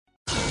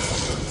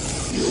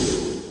You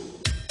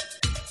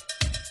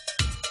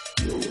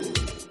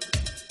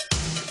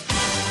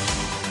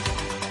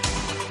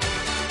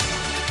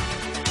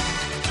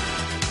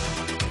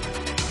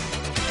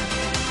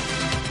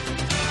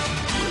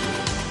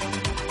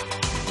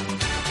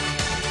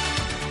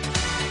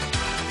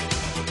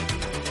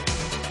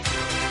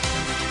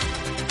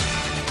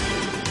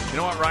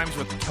know what rhymes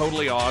with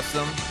totally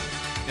awesome?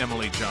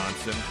 Emily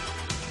Johnson.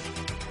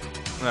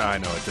 I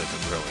know it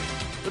doesn't really.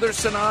 But they're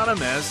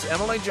synonymous.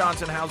 Emily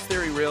Johnson, House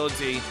Theory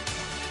Realty,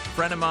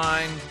 friend of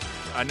mine.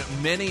 I know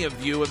many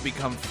of you have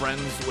become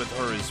friends with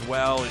her as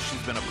well, as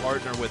she's been a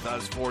partner with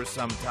us for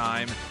some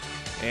time.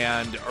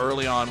 And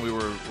early on, we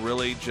were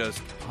really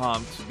just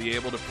pumped to be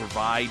able to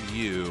provide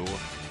you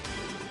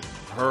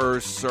her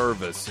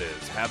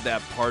services, have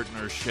that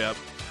partnership.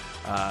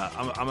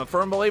 I'm a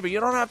firm believer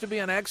you don't have to be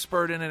an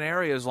expert in an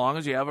area as long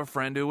as you have a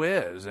friend who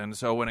is. And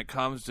so when it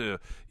comes to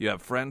you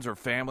have friends or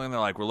family and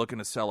they're like, we're looking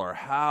to sell our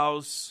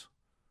house.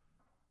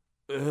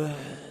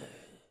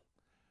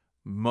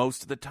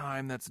 Most of the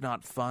time that's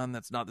not fun.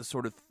 That's not the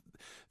sort of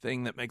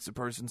thing that makes a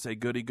person say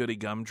goody goody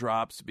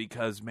gumdrops,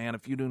 because man,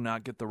 if you do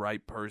not get the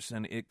right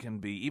person, it can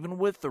be, even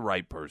with the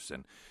right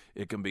person,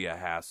 it can be a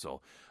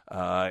hassle.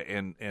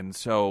 And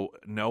so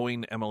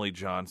knowing Emily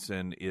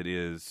Johnson,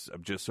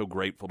 I'm just so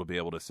grateful to be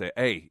able to say,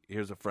 hey,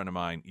 here's a friend of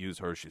mine, use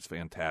her, she's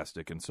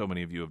fantastic. And so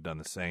many of you have done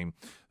the same.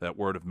 That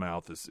word of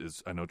mouth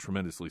is I know,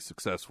 tremendously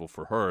successful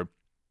for her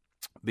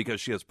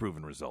because she has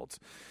proven results.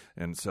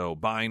 And so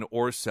buying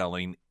or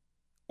selling,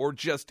 or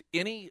just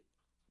any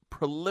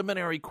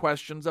preliminary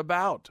questions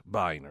about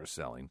buying or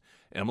selling,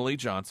 Emily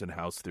Johnson,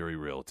 House Theory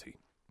Realty.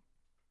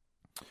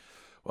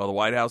 Well, the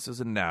White House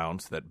has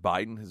announced that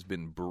Biden has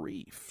been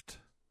briefed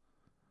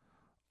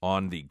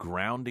on the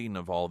grounding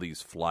of all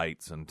these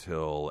flights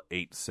until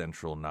 8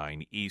 Central,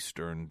 9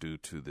 Eastern, due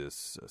to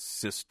this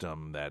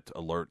system that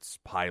alerts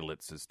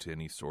pilots as to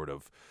any sort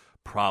of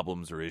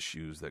problems or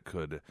issues that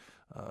could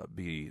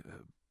be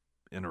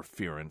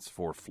interference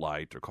for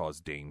flight or cause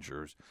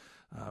dangers,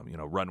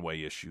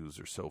 runway issues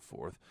or so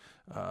forth,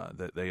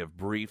 that they have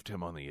briefed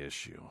him on the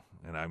issue.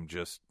 And I'm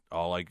just,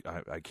 I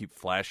keep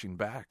flashing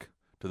back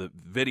to the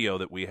video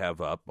that we have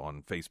up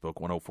on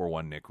Facebook,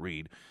 1041 Nick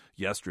Reed,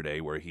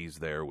 yesterday, where he's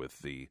there with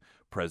the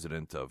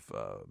president of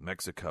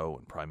Mexico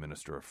and prime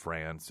minister of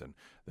France, and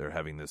they're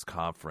having this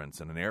conference,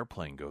 and an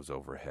airplane goes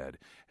overhead,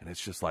 and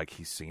it's just like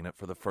he's seen it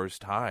for the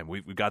first time.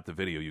 We got the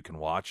video, you can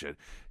watch it.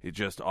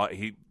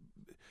 He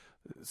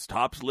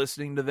stops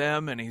listening to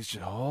them, and he's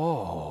just,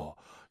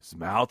 his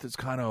mouth is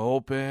kind of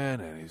open,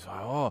 and he's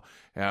like,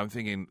 and I'm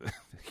thinking,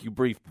 you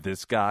briefed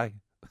this guy?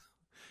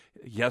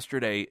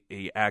 Yesterday,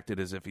 he acted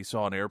as if he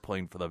saw an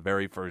airplane for the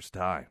very first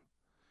time.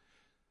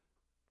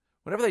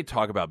 Whenever they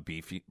talk about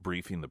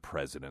briefing the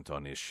president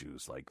on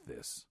issues like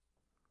this,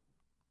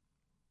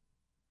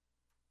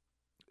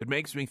 it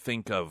makes me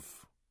think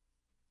of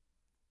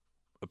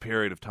a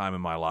period of time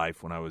in my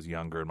life when I was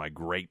younger and my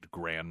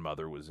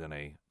great-grandmother was in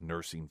a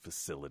nursing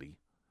facility.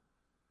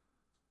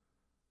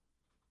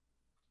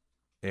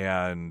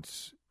 And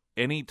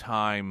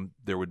anytime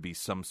there would be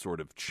some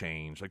sort of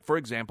change, like, for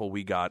example,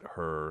 we got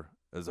her,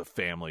 as a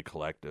family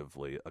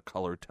collectively, a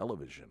color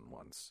television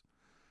once.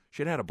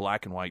 She'd had a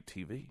black and white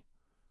TV.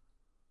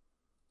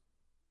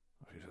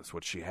 That's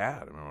what she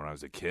had. I remember when I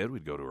was a kid,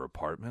 we'd go to her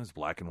apartment. It was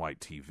black and white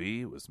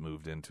TV. It was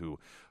moved into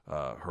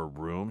her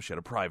room. She had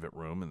a private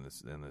room in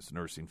this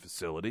nursing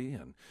facility,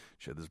 and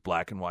she had this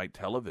black and white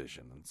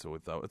television. And so we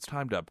thought, it's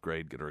time to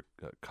upgrade, get her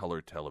a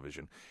color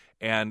television.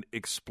 And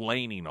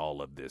explaining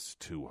all of this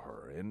to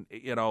her. And,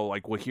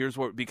 here's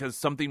what, because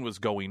something was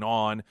going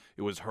on.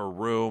 It was her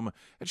room.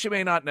 And she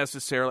may not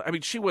necessarily,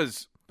 she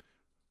was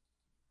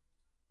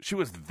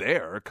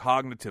there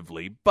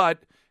cognitively,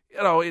 but,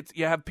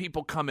 you have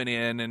people coming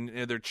in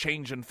and they're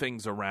changing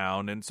things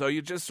around. And so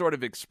you're just sort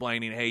of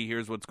explaining, hey,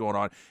 here's what's going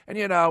on.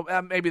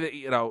 And,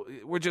 maybe,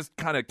 we're just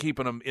kind of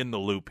keeping them in the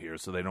loop here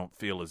so they don't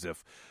feel as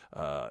if,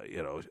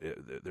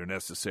 they're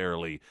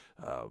necessarily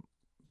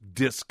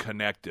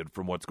disconnected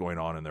from what's going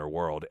on in their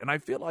world. And I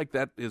feel like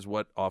that is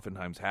what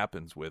oftentimes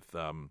happens with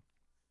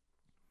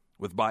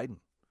Biden.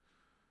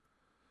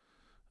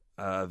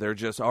 They're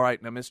just, all right,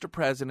 now, Mr.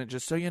 President,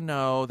 just so you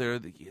know,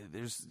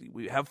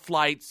 we have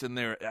flights, and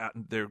we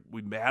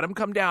had them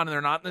come down, and they're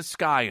not in the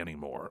sky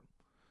anymore.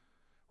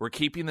 We're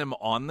keeping them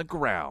on the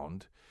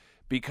ground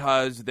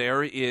because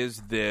there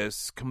is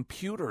this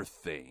computer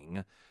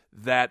thing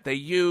that they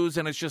use,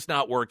 and it's just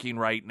not working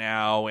right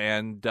now,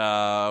 and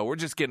we're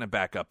just getting it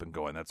back up and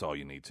going. That's all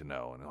you need to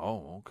know. And,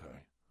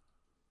 okay.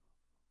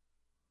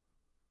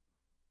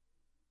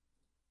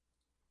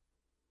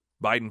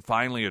 Biden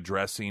finally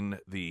addressing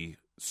the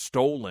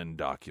stolen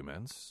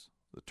documents,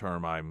 the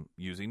term I'm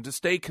using, to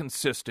stay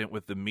consistent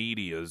with the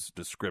media's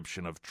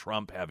description of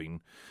Trump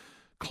having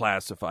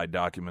classified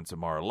documents at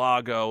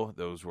Mar-a-Lago.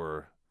 Those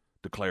were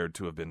declared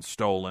to have been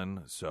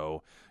stolen.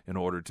 So in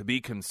order to be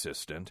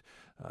consistent,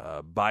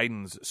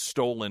 Biden's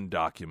stolen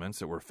documents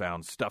that were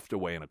found stuffed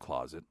away in a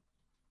closet.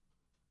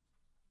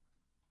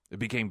 It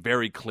became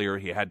very clear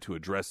he had to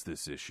address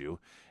this issue,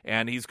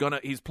 and he's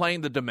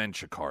playing the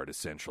dementia card,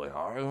 essentially.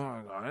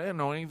 I didn't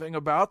know anything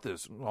about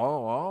this.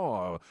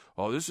 Oh,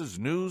 this is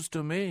news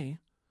to me.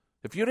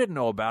 If you didn't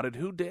know about it,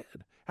 who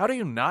did? How do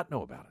you not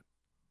know about it?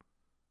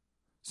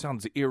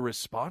 Sounds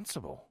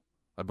irresponsible,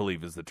 I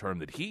believe is the term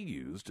that he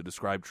used to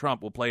describe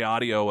Trump. We'll play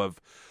audio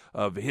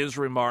of his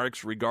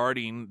remarks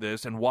regarding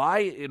this and why,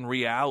 in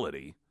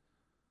reality,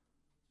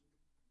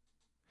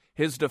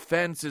 his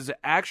defense is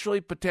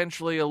actually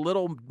potentially a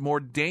little more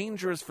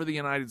dangerous for the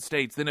United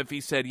States than if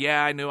he said,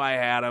 yeah, I knew I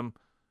had him,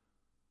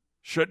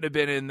 shouldn't have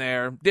been in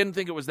there, didn't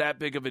think it was that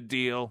big of a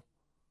deal.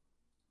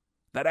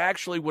 That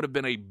actually would have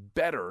been a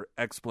better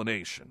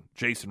explanation.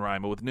 Jason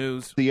Rima with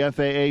news. The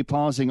FAA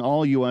pausing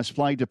all U.S.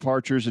 flight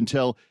departures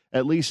until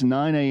at least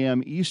 9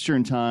 a.m.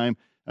 Eastern time.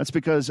 That's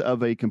because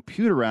of a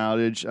computer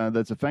outage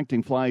that's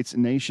affecting flights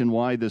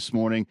nationwide this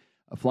morning.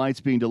 Flights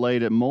being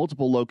delayed at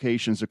multiple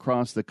locations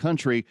across the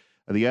country.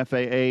 The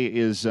FAA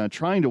is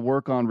trying to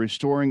work on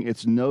restoring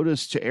its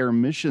notice-to-air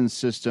mission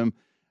system.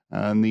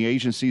 And the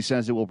agency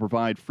says it will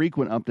provide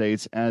frequent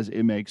updates as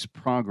it makes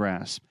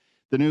progress.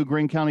 The new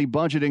Greene County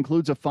budget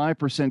includes a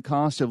 5%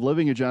 cost of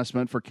living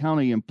adjustment for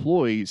county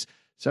employees.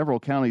 Several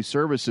county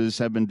services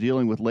have been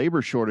dealing with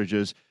labor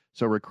shortages,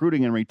 so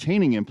recruiting and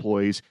retaining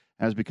employees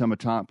has become a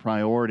top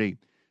priority.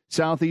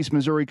 Southeast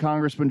Missouri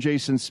Congressman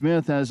Jason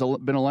Smith has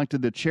been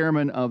elected the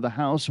chairman of the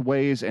House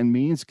Ways and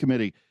Means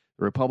Committee.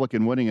 The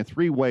Republican winning a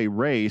three-way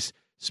race.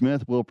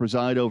 Smith will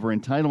preside over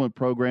entitlement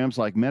programs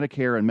like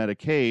Medicare and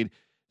Medicaid.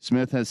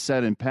 Smith has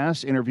said in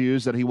past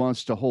interviews that he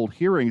wants to hold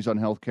hearings on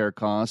health care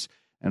costs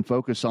and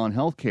focus on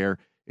health care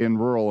in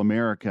rural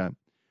America.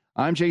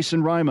 I'm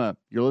Jason Rima.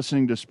 You're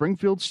listening to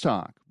Springfield's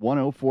Talk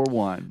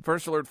 104.1.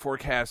 First alert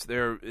forecast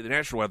there. The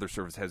National Weather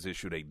Service has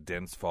issued a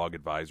dense fog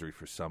advisory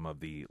for some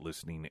of the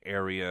listening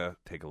area.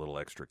 Take a little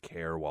extra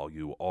care while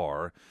you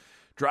are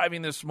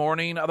driving this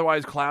morning.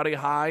 Otherwise cloudy,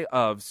 high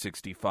of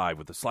 65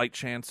 with a slight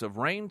chance of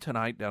rain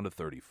tonight, down to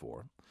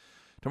 34.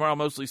 Tomorrow,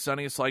 mostly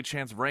sunny, a slight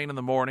chance of rain in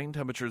the morning.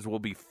 Temperatures will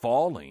be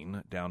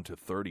falling down to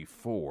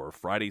 34.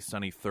 Friday,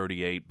 sunny,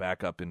 38,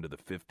 back up into the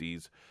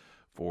 50s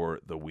for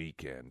the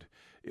weekend.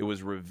 It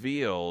was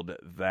revealed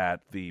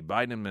that the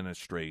Biden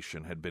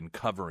administration had been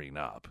covering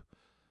up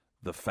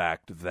the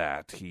fact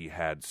that he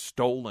had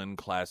stolen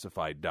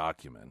classified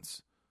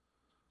documents.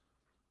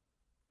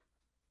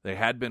 They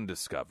had been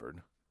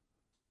discovered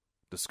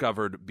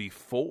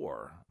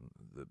before.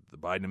 The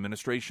Biden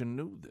administration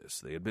knew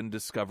this. They had been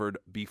discovered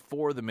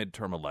before the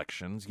midterm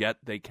elections, yet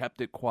they kept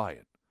it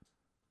quiet.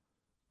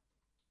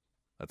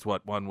 That's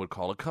what one would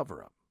call a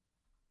cover-up.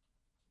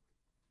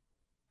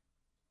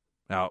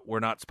 Now, we're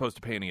not supposed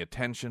to pay any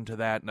attention to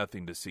that,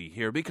 nothing to see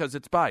here, because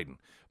it's Biden.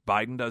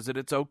 Biden does it,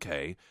 it's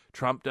okay.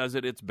 Trump does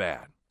it, it's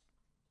bad.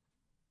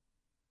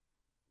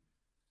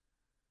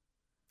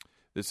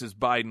 This is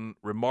Biden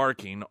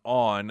remarking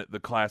on the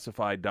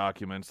classified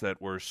documents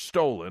that were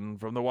stolen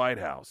from the White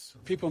House.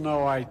 People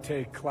know I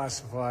take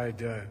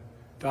classified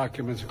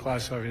documents and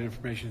classified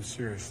information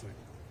seriously.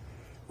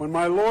 When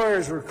my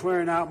lawyers were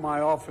clearing out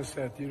my office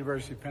at the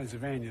University of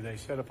Pennsylvania, they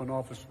set up an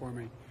office for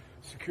me,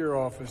 secure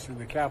office in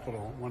the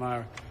Capitol.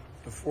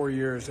 The 4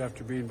 years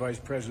after being vice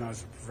president, I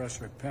was a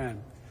professor at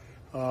Penn.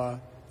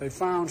 They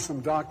found some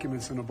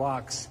documents in a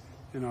box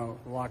in a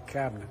locked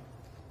cabinet,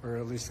 or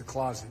at least a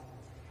closet.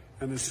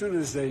 And as soon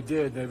as they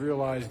did, they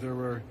realized there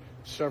were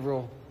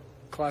several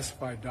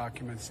classified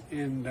documents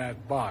in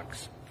that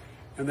box.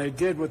 And they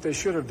did what they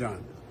should have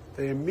done.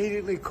 They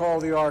immediately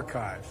called the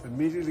archives,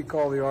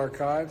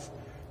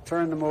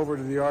 turned them over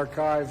to the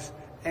archives,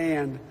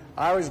 and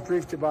I was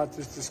briefed about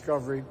this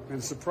discovery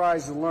and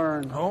surprised to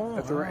learn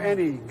that there were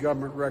any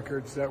government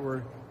records that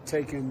were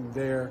taken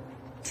there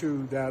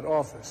to that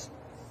office.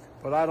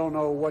 But I don't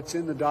know what's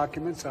in the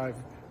documents.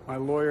 My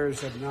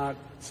lawyers have not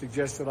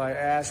suggested I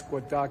ask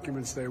what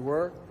documents they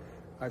were.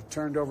 I've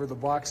turned over the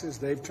boxes.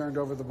 They've turned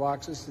over the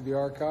boxes to the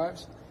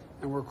archives,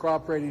 and we're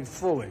cooperating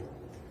fully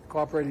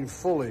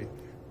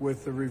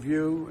with the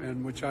review,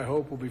 and which I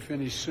hope will be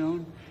finished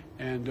soon,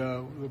 and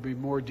there'll be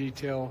more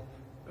detail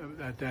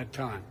at that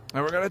time.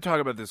 Now, we're going to talk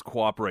about this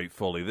cooperate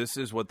fully. This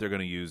is what they're going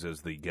to use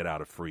as the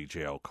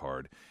get-out-of-free-jail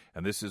card,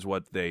 and this is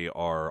what they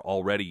are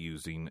already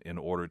using in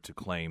order to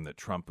claim that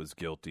Trump is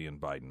guilty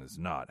and Biden is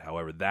not.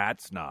 However,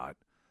 that's not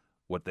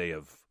what they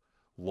have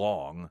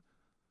long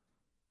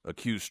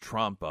accused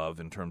Trump of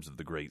in terms of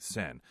the great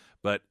sin.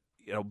 But,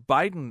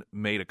 Biden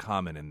made a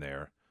comment in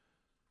there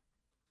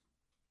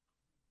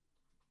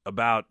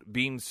about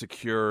being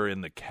secure in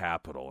the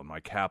Capitol, in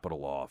my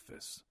Capitol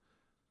office.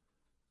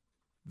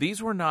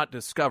 These were not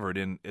discovered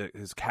in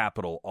his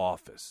Capitol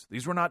office.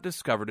 These were not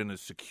discovered in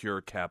his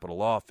secure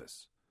Capitol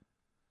office.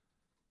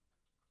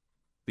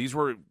 These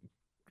were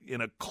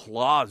in a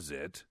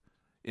closet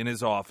in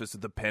his office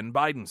at the Penn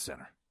Biden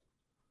Center,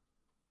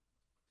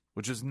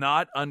 which is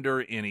not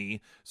under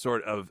any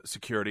sort of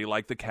security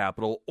like the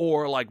Capitol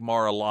or like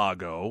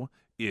Mar-a-Lago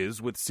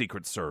is with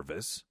Secret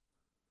Service.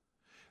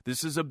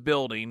 This is a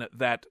building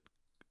that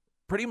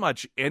pretty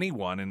much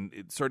anyone in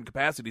certain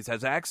capacities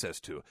has access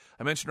to.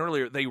 I mentioned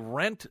earlier, they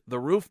rent the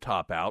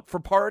rooftop out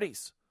for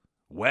parties,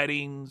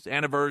 weddings,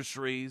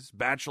 anniversaries,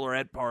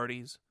 bachelorette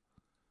parties.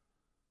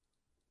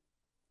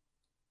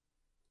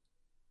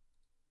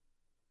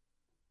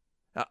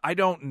 I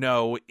don't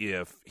know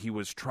if he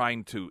was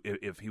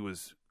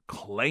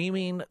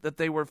claiming that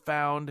they were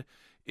found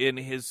in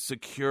his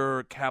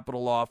secure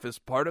Capitol office.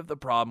 Part of the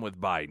problem with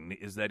Biden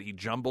is that he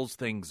jumbles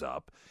things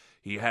up.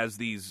 He has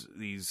these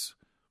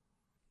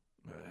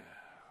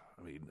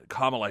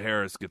Kamala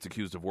Harris gets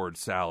accused of word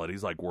salad.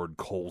 He's like word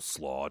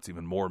coleslaw. It's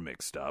even more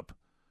mixed up.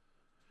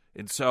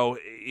 And so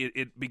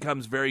it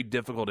becomes very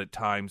difficult at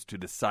times to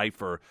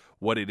decipher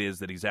what it is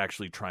that he's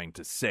actually trying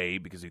to say,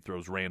 because he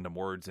throws random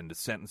words into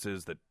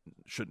sentences that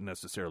shouldn't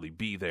necessarily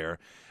be there.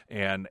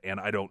 And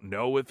I don't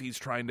know if he's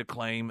trying to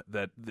claim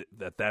that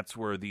that's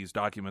where these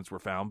documents were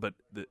found, but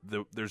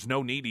there's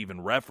no need to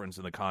even reference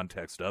in the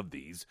context of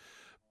these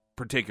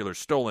particular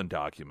stolen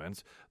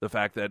documents the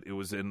fact that it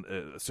was in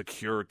a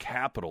secure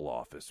Capitol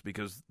office,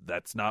 because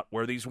that's not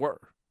where these were.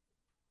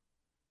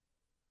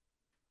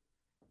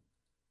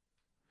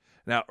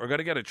 Now, we're going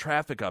to get a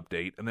traffic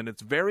update, and then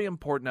it's very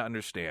important to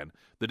understand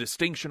the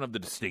distinction of the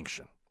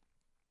distinction.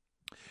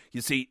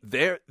 You see,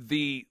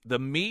 the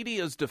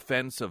media's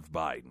defense of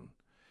Biden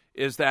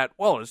is that,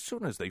 well, as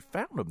soon as they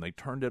found him, they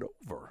turned it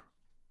over.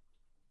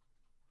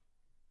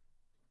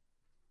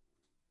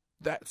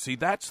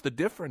 That's the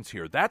difference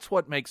here. That's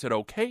what makes it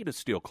okay to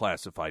steal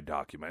classified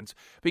documents,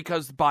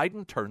 because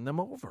Biden turned them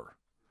over.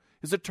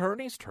 His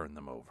attorneys turned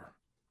them over.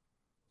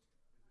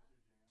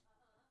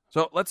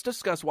 So let's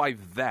discuss why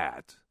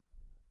that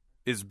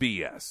is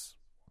BS.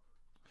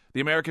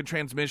 The American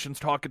Transmissions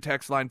Talk and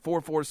Text Line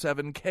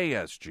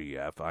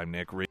 447-KSGF. I'm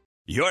Nick Reed.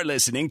 You're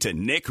listening to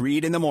Nick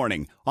Reed in the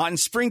Morning on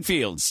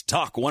Springfield's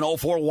Talk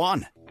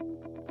 104.1.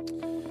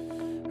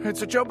 All right,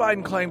 so Joe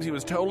Biden claims he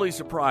was totally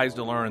surprised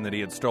to learn that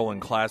he had stolen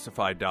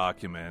classified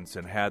documents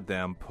and had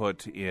them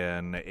put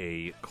in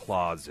a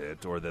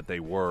closet, or that they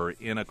were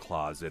in a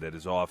closet at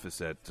his office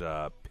at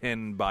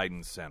Penn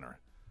Biden Center.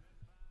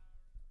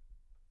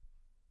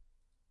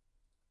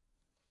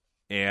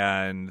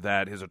 And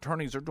that his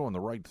attorneys are doing the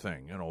right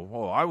thing.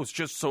 I was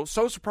just so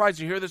surprised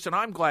to hear this, and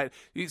I'm glad.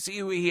 You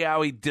see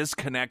how he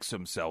disconnects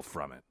himself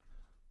from it.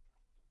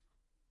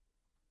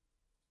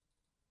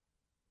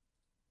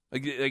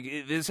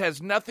 This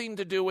has nothing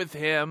to do with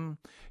him.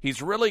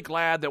 He's really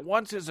glad that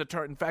once his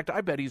attorney... In fact,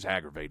 I bet he's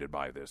aggravated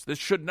by this. This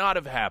should not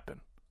have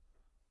happened.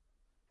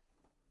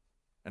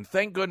 And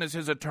thank goodness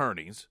his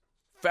attorneys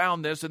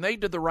found this, and they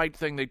did the right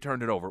thing. They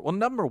turned it over. Well,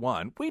 number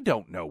one, we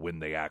don't know when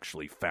they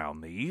actually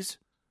found these.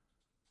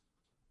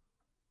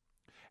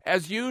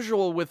 As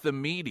usual with the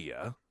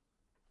media,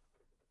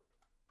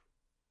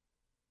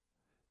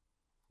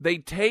 they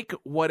take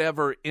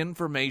whatever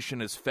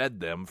information is fed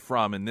them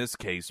from, in this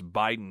case,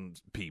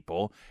 Biden's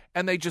people,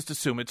 and they just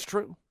assume it's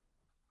true.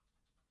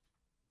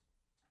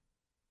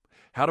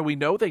 How do we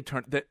know they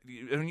turned that?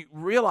 And you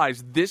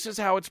realize this is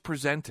how it's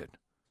presented.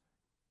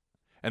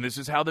 And this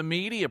is how the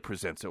media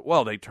presents it.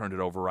 Well, they turned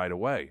it over right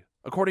away.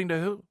 According to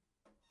who?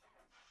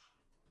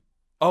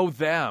 Oh,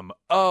 them.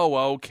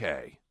 Oh,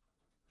 okay.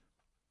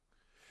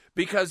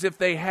 Because if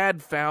they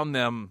had found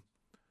them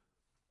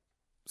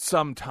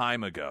some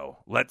time ago,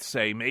 let's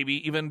say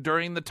maybe even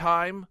during the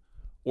time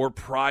or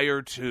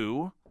prior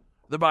to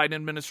the Biden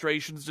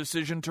administration's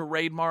decision to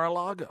raid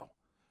Mar-a-Lago,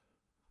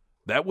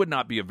 that would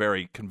not be a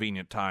very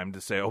convenient time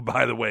to say, oh,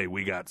 by the way,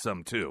 we got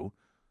some too.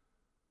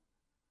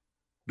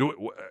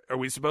 Are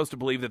we supposed to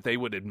believe that they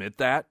would admit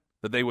that?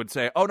 That they would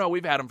say, oh, no,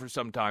 we've had them for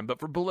some time, but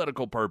for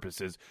political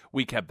purposes,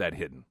 we kept that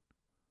hidden.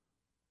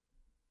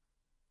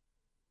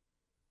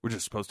 We're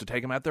just supposed to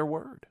take them at their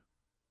word.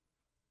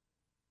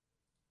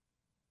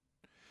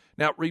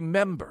 Now,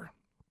 remember,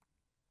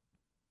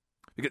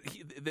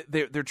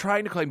 they're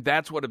trying to claim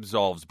that's what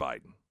absolves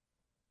Biden.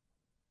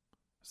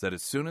 Is that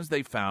as soon as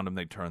they found him,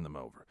 they turned them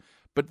over.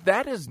 But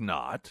that is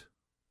not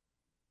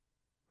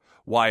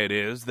why it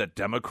is that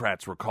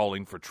Democrats were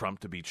calling for Trump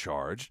to be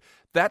charged.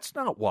 That's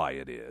not why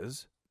it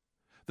is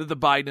that the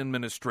Biden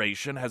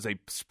administration has a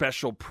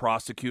special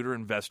prosecutor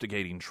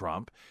investigating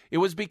Trump. It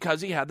was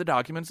because he had the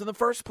documents in the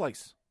first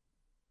place.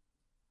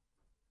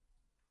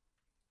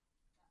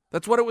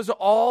 That's what it was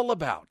all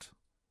about.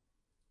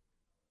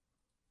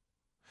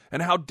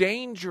 And how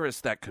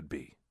dangerous that could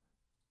be.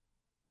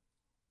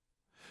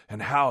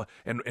 And how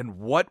and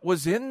what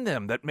was in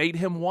them that made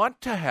him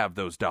want to have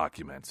those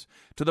documents,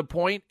 to the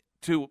point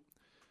to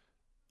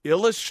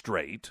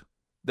illustrate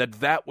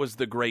that was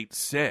the great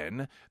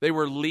sin. They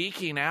were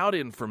leaking out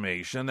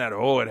information that,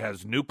 it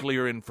has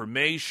nuclear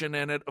information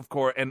in it, of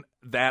course, and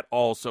that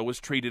also was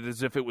treated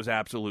as if it was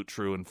absolute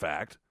true, in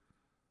fact,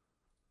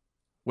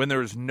 when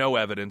there is no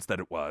evidence that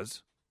it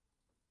was.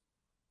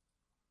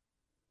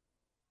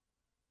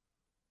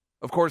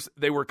 Of course,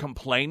 they were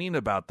complaining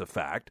about the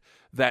fact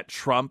that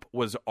Trump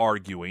was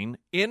arguing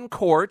in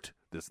court.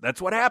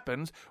 That's what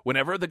happens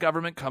whenever the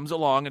government comes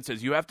along and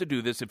says, you have to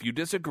do this. If you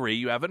disagree,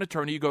 you have an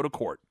attorney, you go to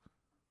court.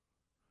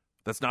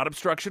 That's not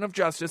obstruction of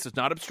justice. It's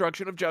not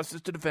obstruction of justice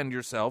to defend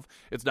yourself.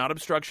 It's not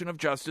obstruction of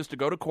justice to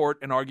go to court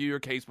and argue your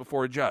case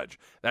before a judge.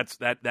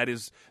 That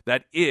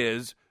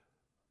is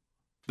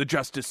the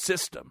justice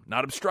system.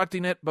 Not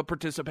obstructing it, but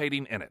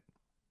participating in it.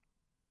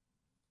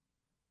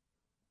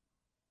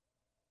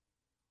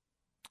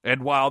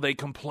 And while they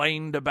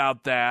complained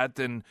about that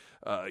and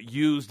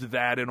used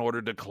that in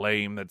order to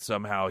claim that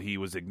somehow he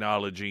was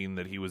acknowledging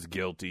that he was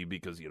guilty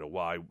because,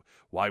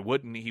 why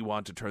wouldn't he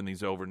want to turn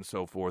these over and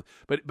so forth?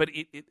 But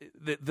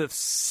the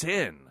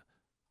sin,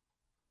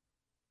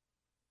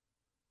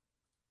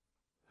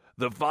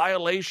 the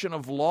violation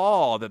of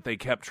law that they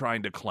kept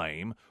trying to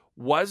claim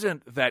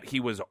wasn't that he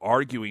was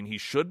arguing he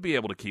should be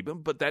able to keep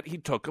him, but that he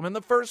took him in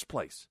the first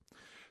place.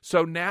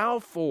 So now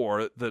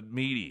for the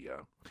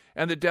media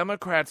and the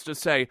Democrats to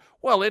say,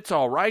 well, it's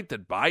all right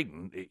that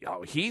Biden,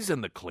 he's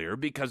in the clear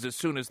because as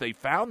soon as they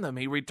found them,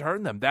 he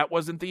returned them. That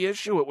wasn't the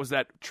issue. It was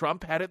that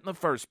Trump had it in the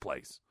first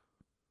place.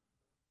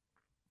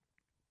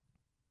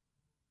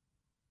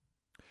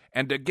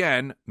 And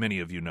again, many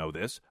of you know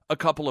this, a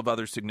couple of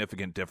other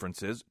significant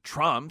differences.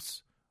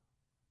 Trump's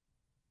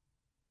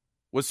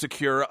was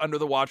secure under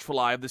the watchful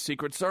eye of the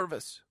Secret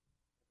Service.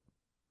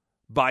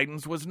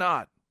 Biden's was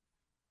not.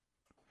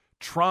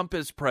 Trump,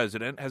 as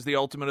president, has the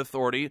ultimate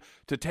authority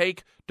to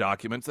take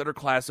documents that are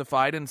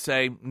classified and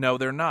say, no,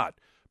 they're not.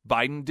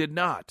 Biden did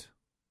not.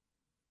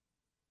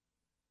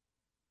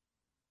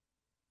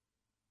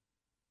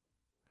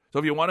 So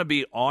if you want to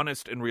be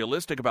honest and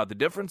realistic about the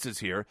differences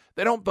here,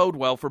 they don't bode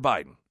well for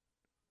Biden,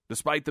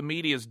 despite the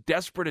media's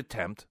desperate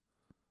attempt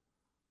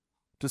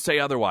to say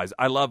otherwise.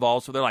 I love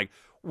also, they're like,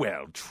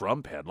 well,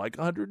 Trump had like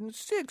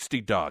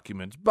 160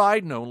 documents.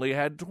 Biden only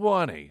had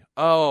 20.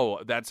 Oh,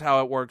 that's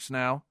how it works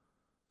now?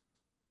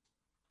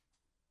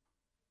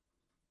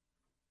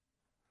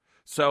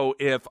 So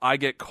if I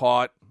get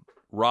caught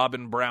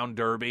robbing Brown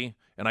Derby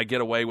and I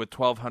get away with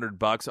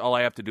 $1,200, all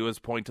I have to do is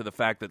point to the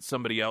fact that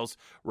somebody else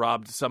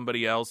robbed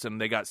somebody else and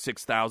they got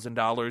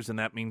 $6,000, and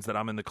that means that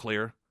I'm in the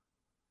clear?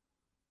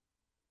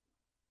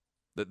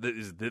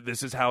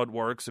 This is how it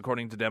works,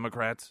 according to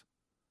Democrats?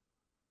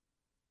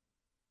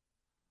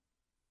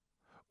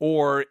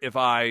 Or if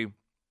I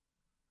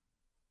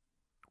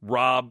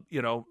rob,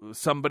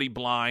 somebody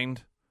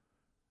blind,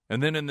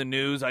 and then in the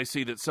news, I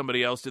see that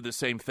somebody else did the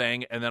same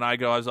thing, and then I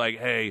was like,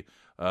 hey,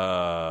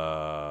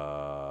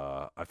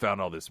 I found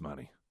all this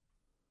money.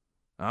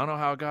 I don't know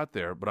how it got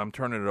there, but I'm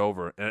turning it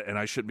over, and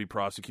I shouldn't be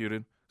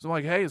prosecuted. So I'm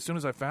like, hey, as soon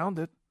as I found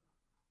it.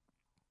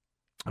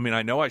 I mean,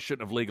 I know I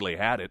shouldn't have legally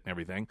had it and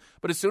everything,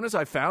 but as soon as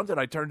I found it,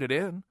 I turned it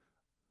in.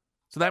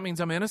 So that means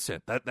I'm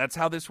innocent. That's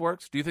how this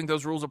works? Do you think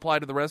those rules apply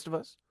to the rest of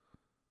us?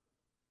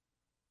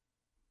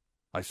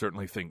 I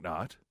certainly think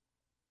not.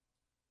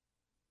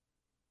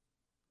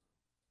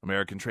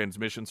 American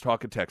Transmissions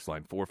Talk and Text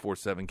Line,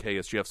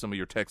 447-KSGF. Some of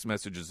your text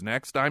messages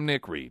next. I'm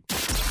Nick Reed.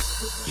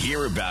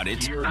 Hear about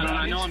it.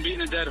 I know I'm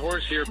beating a dead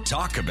horse here.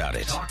 Talk about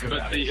it.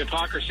 But the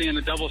hypocrisy and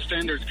the double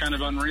standard is kind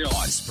of unreal.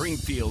 On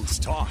Springfield's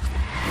Talk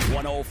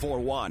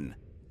 1041.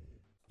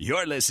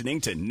 You're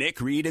listening to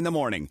Nick Reed in the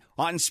Morning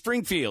on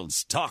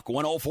Springfield's Talk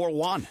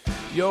 1041.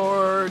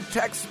 Your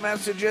text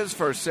messages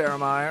for Sarah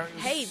Myers.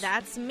 Hey,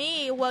 that's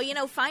me.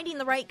 Well, finding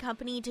the right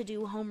company to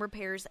do home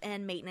repairs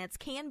and maintenance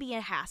can be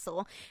a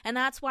hassle, and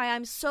that's why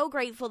I'm so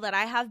grateful that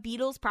I have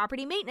Beatles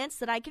Property Maintenance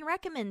that I can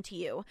recommend to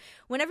you.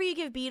 Whenever you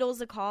give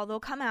Beatles a call, they'll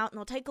come out and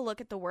they'll take a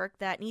look at the work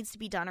that needs to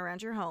be done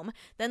around your home.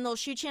 Then they'll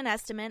shoot you an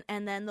estimate,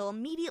 and then they'll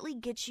immediately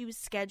get you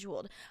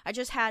scheduled. I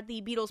just had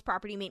the Beatles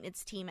Property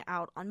Maintenance team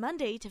out on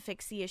Monday to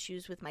fix the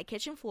issues with my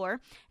kitchen floor,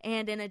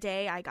 and in a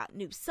day I got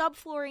new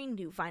subflooring,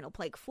 new vinyl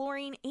plank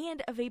flooring,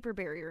 and a vapor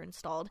barrier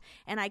installed,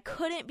 and I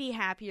couldn't be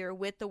happier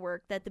with the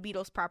work that the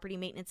Beatles Property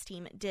Maintenance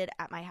team did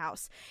at my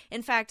house.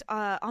 In fact,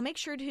 I'll make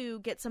sure to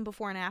get some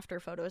before and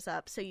after photos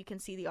up so you can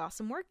see the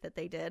awesome work that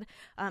they did.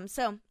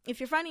 So if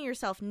you're finding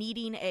yourself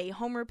needing a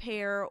home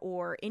repair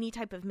or any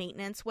type of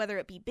maintenance, whether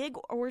it be big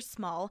or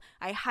small,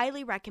 I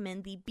highly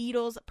recommend the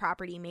Beatles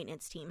Property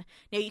Maintenance team.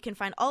 Now you can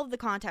find all of the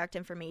contact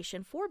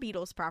information for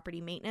Beatles Property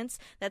Maintenance.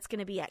 That's going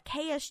to be at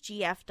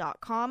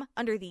ksgf.com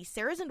under the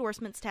Sarah's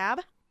Endorsements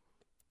tab.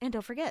 And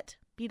don't forget,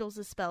 Beatles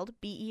is spelled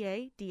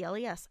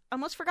Beadles. I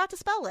almost forgot to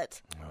spell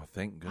it. Oh,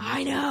 thank goodness.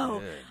 I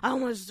know. I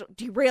almost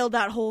derailed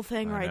that whole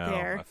thing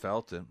there. I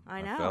felt it.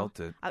 I know. I felt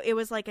it. It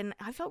was like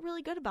I felt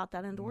really good about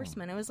that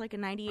endorsement. It was like a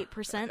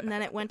 98%, and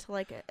then it went to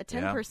like a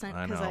 10%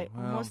 because I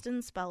almost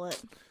didn't spell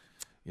it.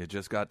 You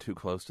just got too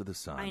close to the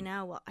sun. I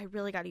know. Well, I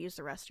really got to use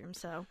the restroom,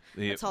 so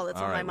that's all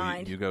that's on my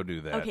mind. You go do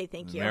that. Okay,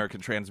 thank you.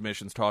 American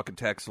Transmissions Talk and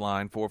Text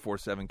Line,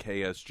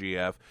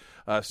 447-KSGF.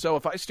 So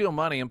if I steal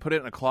money and put it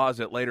in a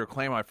closet, later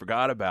claim I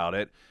forgot about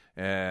it,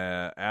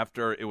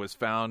 after it was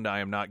found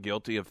I am not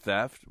guilty of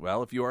theft,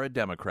 well, if you are a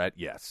Democrat,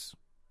 yes.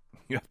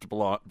 You have to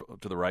belong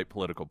to the right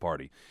political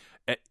party.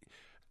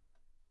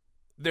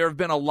 There have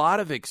been a lot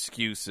of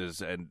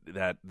excuses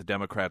that the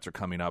Democrats are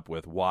coming up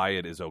with why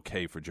it is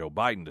okay for Joe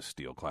Biden to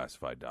steal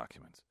classified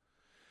documents.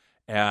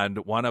 And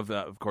one of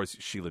course,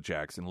 Sheila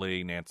Jackson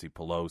Lee, Nancy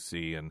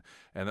Pelosi, and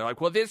they're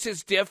like, well, this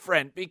is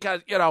different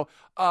because,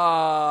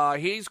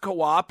 he's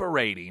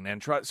cooperating.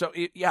 And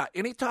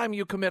anytime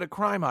you commit a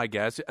crime, I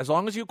guess, as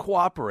long as you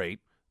cooperate,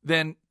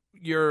 then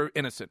you're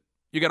innocent.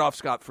 You get off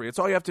scot-free. It's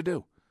all you have to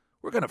do.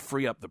 We're going to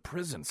free up the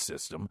prison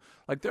system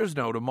like there's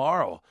no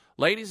tomorrow.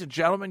 Ladies and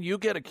gentlemen, you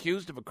get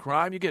accused of a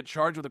crime, you get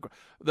charged with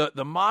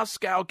the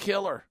Moscow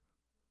killer.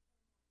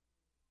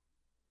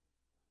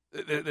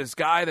 This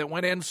guy that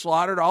went in,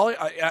 slaughtered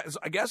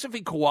I guess if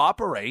he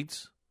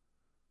cooperates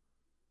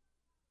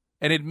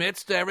and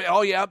admits to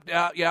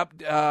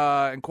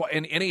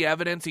and any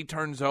evidence he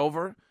turns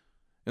over,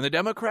 in the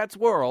Democrats'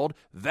 world,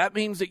 that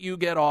means that you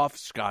get off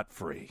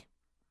scot-free.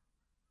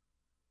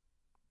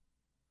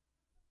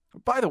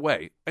 By the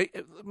way,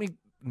 let me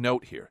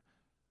note here,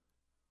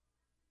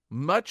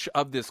 much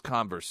of this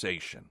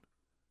conversation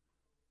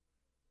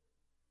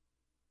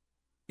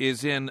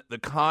is in the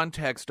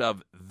context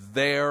of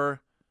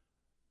their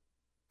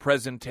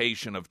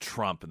presentation of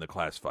Trump in the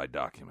classified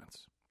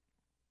documents.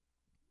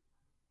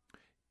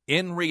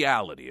 In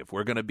reality, if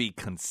we're going to be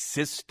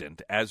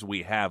consistent as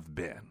we have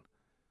been,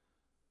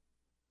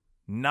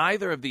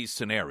 neither of these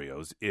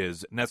scenarios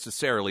is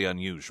necessarily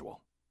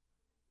unusual.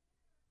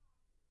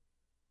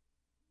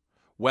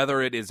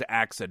 Whether it is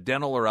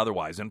accidental or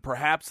otherwise, and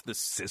perhaps the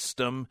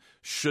system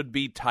should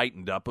be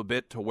tightened up a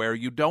bit to where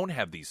you don't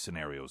have these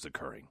scenarios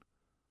occurring.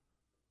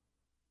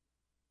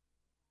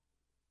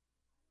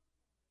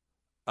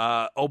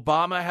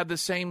 Obama had the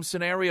same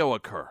scenario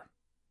occur,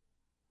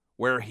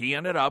 where he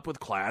ended up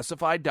with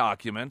classified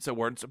documents that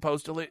weren't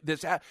supposed to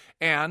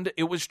and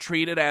it was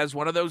treated as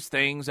one of those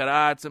things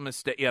that it's a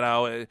mistake,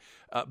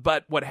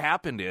 but what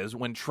happened is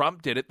when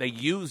Trump did it, they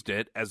used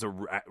it as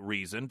a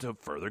reason to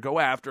further go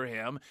after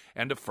him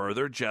and to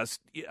further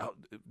just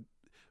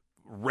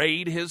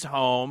raid his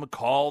home,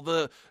 call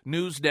the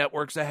news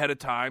networks ahead of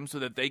time so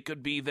that they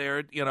could be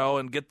there,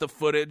 and get the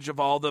footage of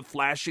all the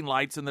flashing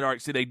lights in the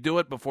dark. See, they do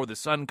it before the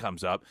sun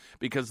comes up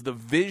because the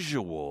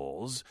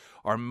visuals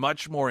are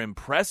much more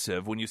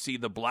impressive when you see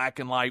the black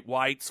and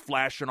whites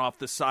flashing off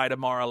the side of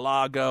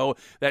Mar-a-Lago.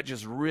 That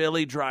just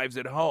really drives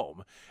it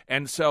home.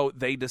 And so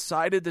they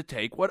decided to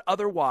take what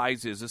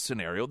otherwise is a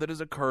scenario that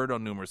has occurred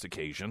on numerous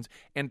occasions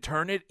and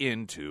turn it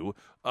into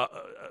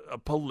a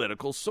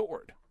political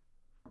sword.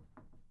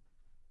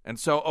 And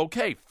so,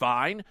 okay,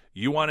 fine.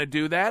 You want to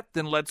do that?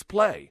 Then let's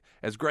play.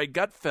 As Greg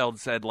Gutfeld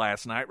said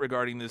last night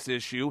regarding this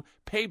issue,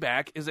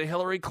 payback is a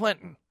Hillary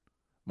Clinton.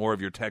 More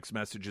of your text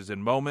messages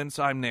in moments.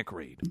 I'm Nick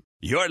Reed.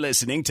 You're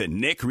listening to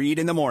Nick Reed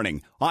in the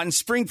Morning on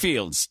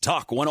Springfield's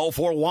Talk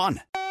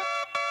 1041.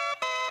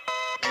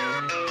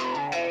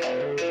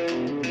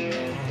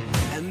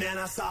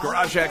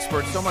 Garage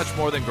Experts, so much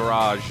more than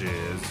garage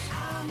is.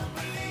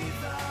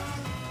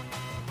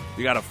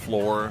 You got a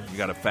floor, you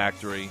got a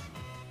factory,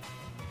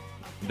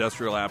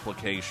 industrial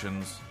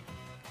applications,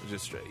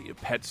 just a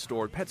pet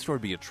store. Pet store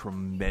would be a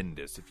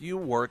tremendous. If you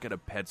work at a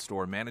pet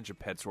store, manage a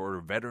pet store or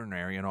a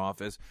veterinarian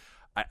office,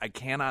 I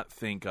cannot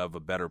think of a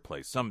better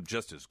place. Some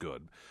just as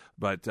good,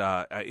 but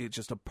it's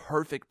just a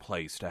perfect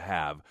place to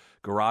have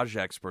Garage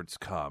Experts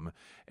come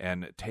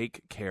and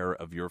take care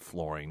of your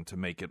flooring to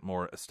make it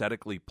more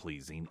aesthetically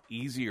pleasing,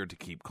 easier to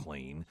keep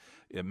clean,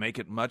 make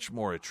it much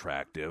more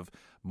attractive,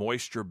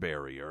 moisture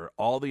barrier,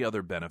 all the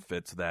other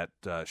benefits that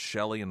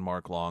Shelley and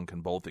Mark Long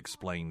can both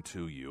explain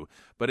to you.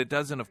 But it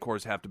doesn't, of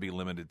course, have to be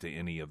limited to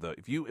any of the.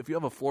 If you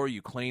have a floor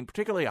you clean,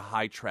 particularly a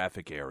high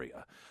traffic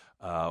area.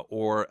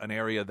 Or an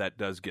area that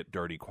does get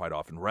dirty quite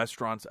often.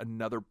 Restaurants,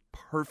 another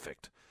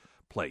perfect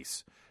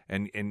place.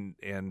 And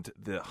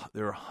there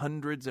are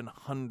hundreds and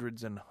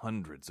hundreds and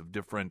hundreds of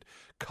different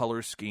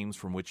color schemes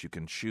from which you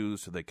can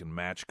choose so they can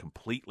match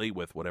completely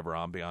with whatever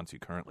ambiance you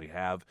currently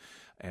have.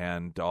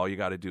 And all you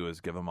got to do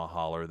is give them a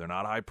holler. They're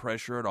not high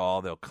pressure at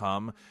all. They'll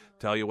come,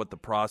 tell you what the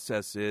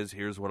process is.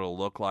 Here's what it'll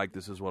look like.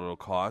 This is what it'll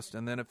cost.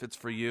 And then if it's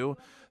for you,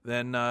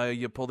 then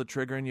you pull the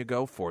trigger and you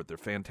go for it. They're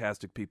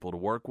fantastic people to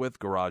work with,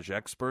 Garage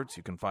Experts.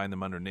 You can find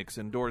them under Nick's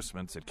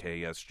endorsements at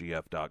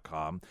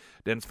ksgf.com.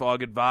 Dense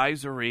fog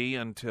advisory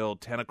until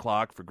 10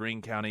 o'clock for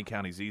Greene County,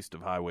 counties east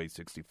of Highway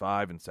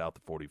 65 and south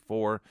of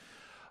 44.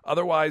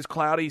 Otherwise,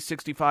 cloudy,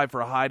 65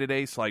 for a high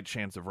today, slight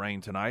chance of rain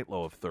tonight,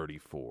 low of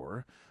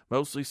 34.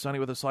 Mostly sunny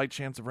with a slight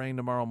chance of rain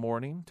tomorrow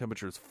morning.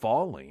 Temperatures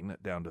falling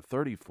down to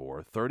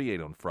 34,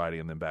 38 on Friday,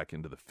 and then back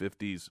into the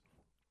 50s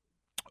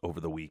over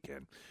the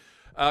weekend.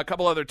 A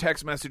couple other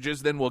text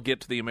messages, then we'll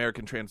get to the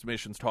American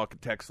Transmissions Talk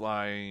and Text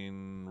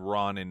line.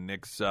 Ron and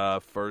Nick's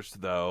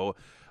first, though.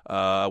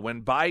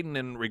 When Biden,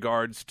 in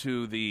regards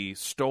to the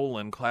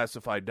stolen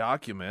classified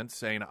documents,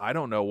 saying, I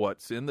don't know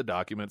what's in the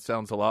document,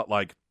 sounds a lot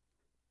like,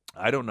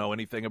 I don't know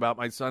anything about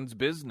my son's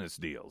business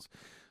deals.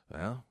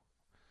 Well,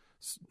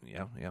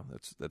 yeah,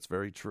 that's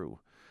very true.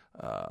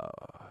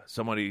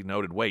 Somebody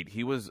noted, wait,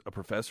 he was a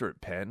professor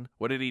at Penn?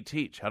 What did he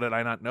teach? How did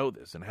I not know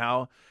this? And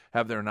how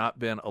have there not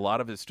been a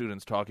lot of his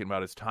students talking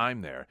about his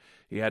time there?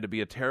 He had to be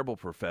a terrible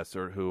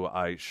professor who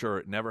I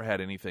sure never had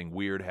anything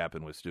weird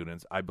happen with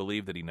students. I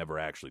believe that he never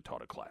actually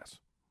taught a class.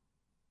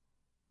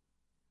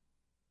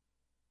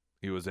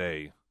 He was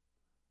a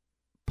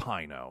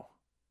Pino,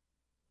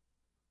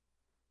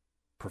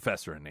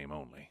 professor in name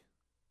only,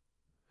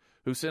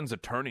 who sends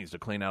attorneys to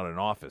clean out an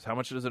office. How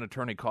much does an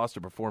attorney cost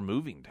to perform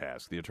moving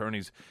tasks? The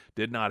attorneys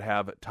did not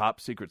have top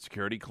secret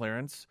security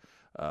clearance.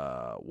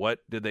 What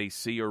did they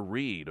see or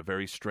read? A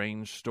very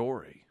strange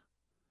story.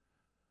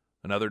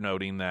 Another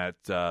noting that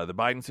the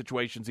Biden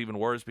situation's even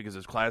worse because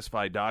his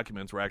classified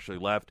documents were actually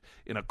left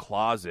in a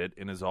closet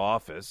in his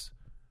office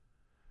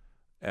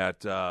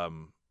at,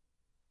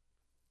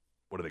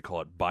 what do they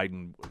call it?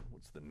 Biden,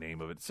 what's the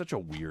name of it? It's such a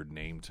weird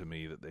name to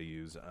me that they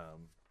use.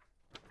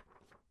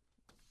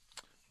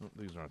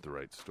 These aren't the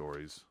right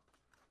stories.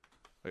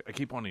 I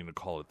keep wanting to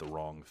call it the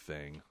wrong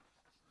thing.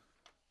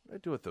 What do I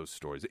do with those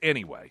stories?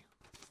 Anyway.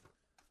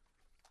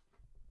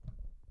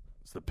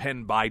 It's the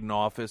Penn Biden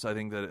office. I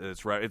think that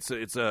it's right.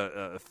 It's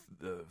a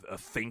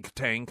think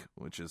tank,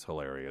 which is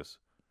hilarious.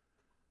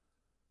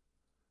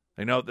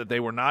 They know that they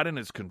were not in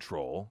his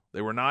control.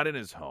 They were not in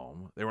his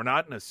home. They were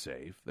not in a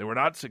safe. They were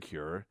not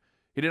secure.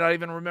 He did not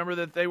even remember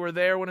that they were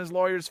there when his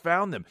lawyers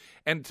found them.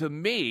 And to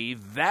me,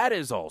 that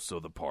is also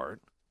the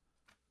part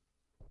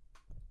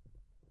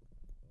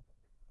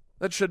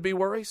that should be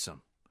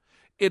worrisome.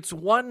 It's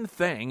one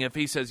thing if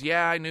he says,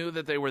 yeah, I knew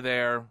that they were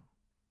there.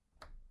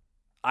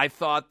 I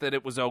thought that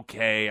it was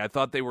okay. I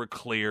thought they were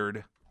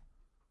cleared.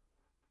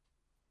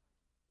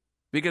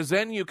 Because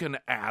then you can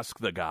ask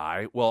the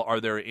guy, well, are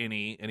there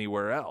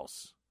anywhere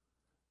else?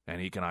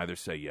 And he can either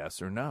say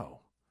yes or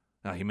no.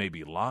 Now, he may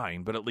be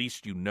lying, but at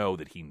least you know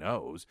that he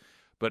knows.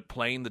 But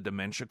playing the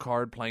dementia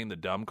card, playing the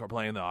dumb card,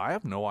 I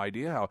have no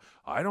idea how.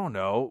 I don't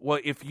know. Well,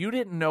 if you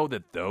didn't know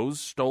that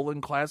those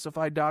stolen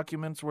classified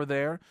documents were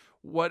there,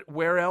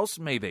 where else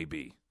may they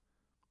be?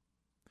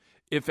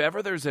 If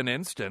ever there's an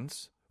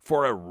instance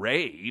for a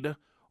raid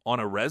on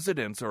a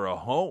residence or a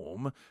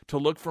home to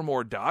look for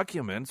more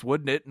documents,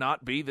 wouldn't it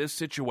not be this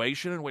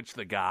situation in which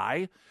the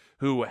guy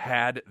who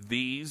had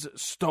these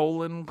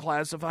stolen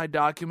classified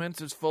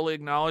documents is fully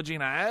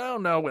acknowledging, I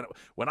don't know,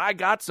 when I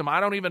got some, I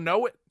don't even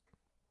know it.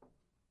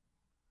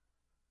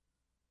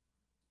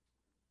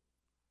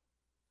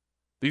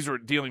 These are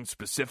dealing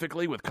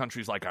specifically with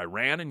countries like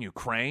Iran and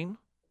Ukraine.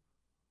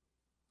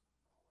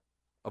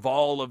 Of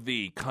all of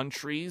the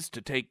countries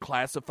to take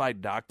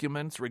classified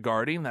documents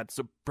regarding, that's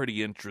a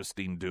pretty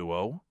interesting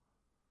duo.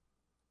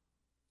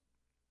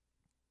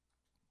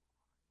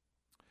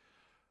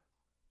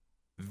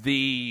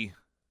 The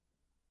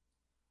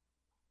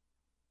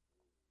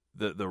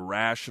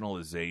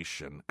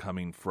rationalization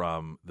coming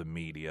from the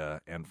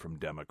media and from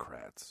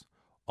Democrats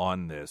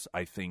on this,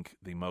 I think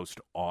the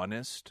most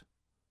honest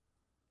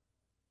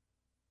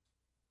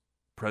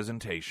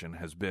presentation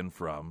has been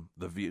from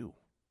The View,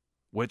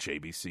 which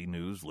ABC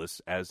News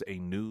lists as a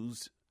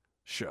news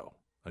show,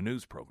 a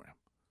news program.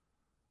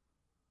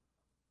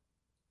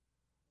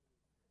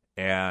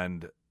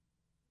 And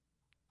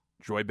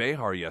Joy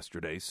Behar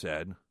yesterday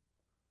said,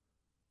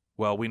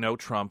 well, we know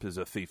Trump is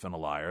a thief and a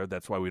liar.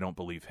 That's why we don't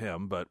believe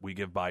him, but we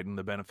give Biden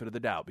the benefit of the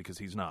doubt because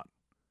he's not.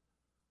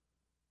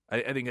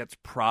 I think that's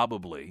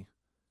probably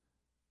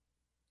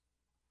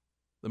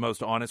the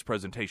most honest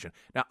presentation.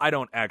 Now, I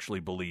don't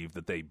actually believe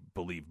that they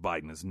believe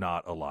Biden is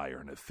not a liar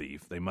and a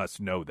thief. They must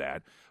know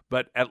that.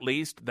 But at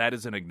least that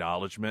is an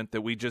acknowledgement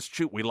that we just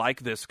shoot. We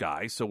like this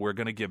guy, so we're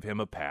going to give him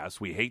a pass.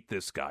 We hate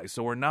this guy,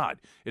 so we're not.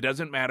 It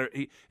doesn't matter.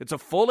 It's a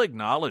full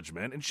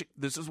acknowledgement, and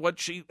this is what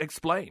she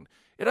explained.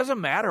 It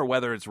doesn't matter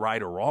whether it's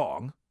right or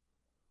wrong.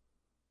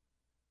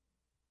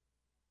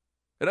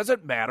 It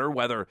doesn't matter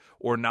whether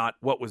or not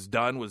what was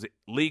done was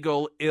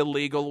legal,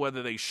 illegal,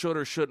 whether they should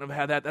or shouldn't have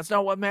had that. That's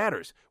not what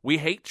matters. We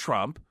hate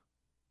Trump,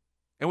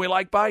 and we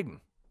like Biden.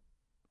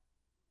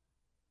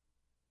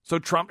 So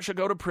Trump should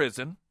go to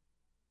prison.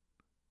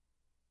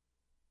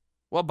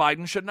 Well,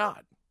 Biden should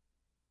not.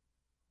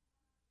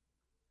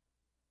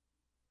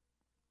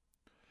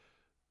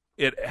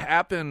 It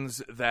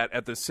happens that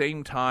at the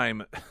same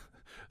time,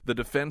 the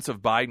defense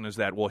of Biden is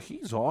that, well,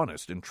 he's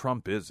honest and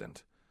Trump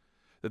isn't.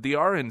 That the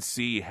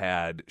RNC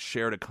had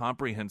shared a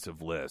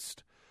comprehensive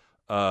list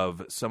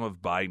of some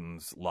of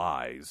Biden's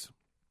lies.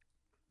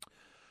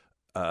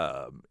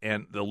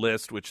 And the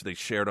list, which they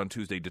shared on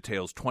Tuesday,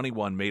 details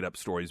 21 made-up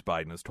stories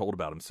Biden has told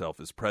about himself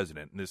as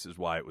president. And this is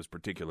why it was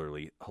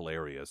particularly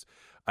hilarious.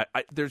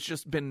 There's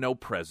just been no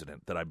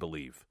president that I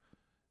believe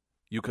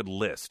you could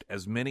list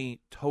as many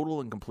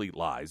total and complete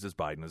lies as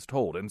Biden has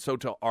told. And so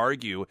to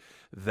argue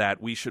that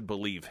we should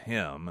believe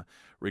him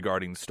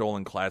regarding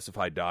stolen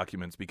classified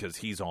documents because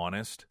he's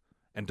honest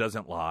and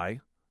doesn't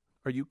lie,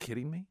 are you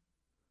kidding me?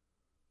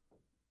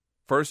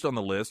 First on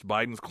the list,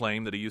 Biden's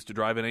claim that he used to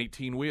drive an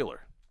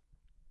 18-wheeler.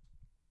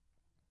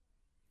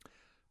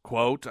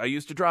 Quote, I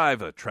used to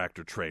drive a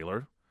tractor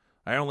trailer.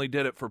 I only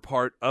did it for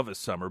part of a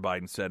summer,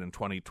 Biden said in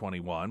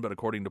 2021, but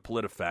according to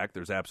PolitiFact,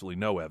 there's absolutely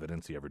no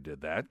evidence he ever did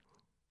that.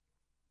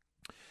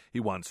 He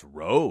once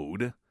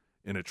rode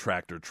in a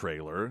tractor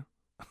trailer.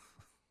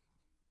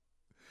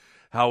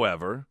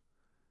 However,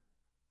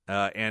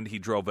 and he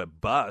drove a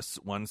bus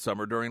one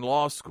summer during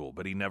law school,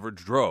 but he never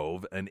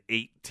drove an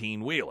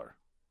 18-wheeler.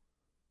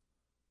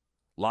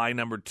 Lie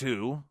number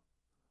 2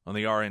 on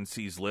the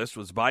RNC's list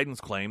was Biden's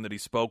claim that he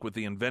spoke with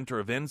the inventor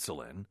of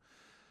insulin.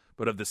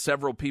 But of the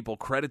several people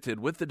credited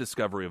with the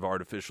discovery of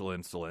artificial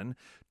insulin,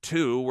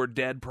 2 were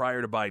dead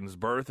prior to Biden's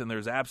birth, and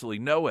there's absolutely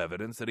no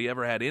evidence that he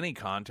ever had any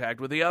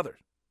contact with the others.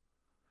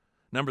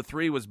 Number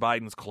 3 was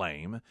Biden's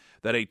claim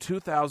that a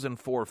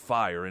 2004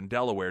 fire in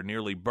Delaware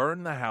nearly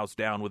burned the house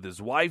down with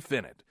his wife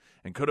in it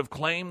and could have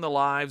claimed the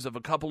lives of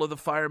a couple of the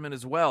firemen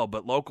as well,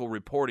 but local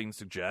reporting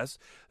suggests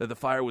that the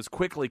fire was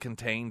quickly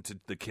contained to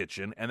the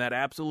kitchen and that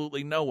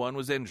absolutely no one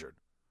was injured.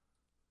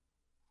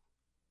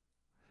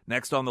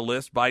 Next on the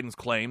list, Biden's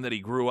claim that he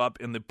grew up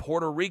in the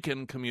Puerto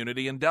Rican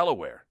community in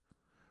Delaware,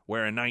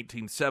 where in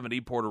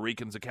 1970 Puerto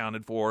Ricans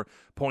accounted for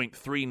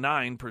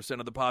 0.39%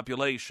 of the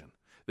population.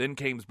 Then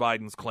came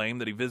Biden's claim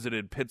that he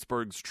visited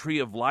Pittsburgh's Tree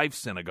of Life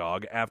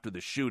synagogue after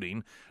the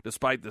shooting,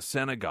 despite the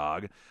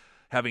synagogue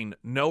having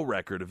no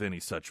record of any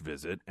such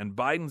visit, and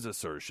Biden's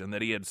assertion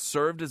that he had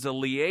served as a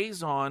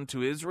liaison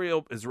to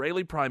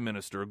Israeli Prime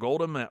Minister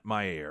Golda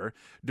Meir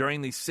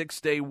during the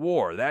Six-Day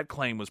War. That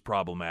claim was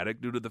problematic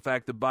due to the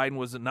fact that Biden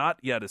was not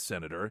yet a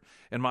senator,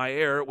 and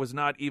Meir was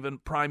not even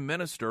prime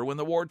minister when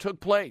the war took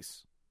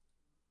place.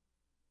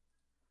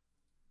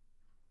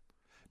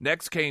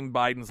 Next came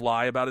Biden's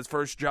lie about his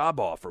first job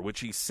offer,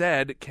 which he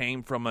said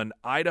came from an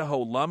Idaho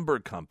lumber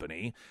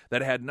company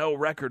that had no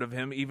record of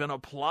him even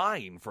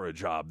applying for a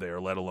job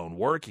there, let alone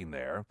working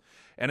there,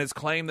 and his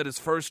claim that his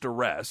first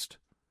arrest,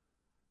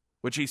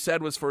 which he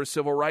said was for a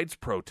civil rights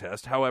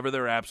protest. However,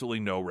 there are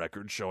absolutely no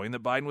records showing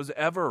that Biden was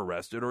ever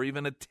arrested or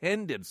even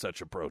attended such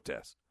a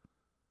protest.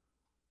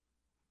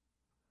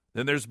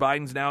 Then there's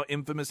Biden's now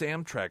infamous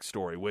Amtrak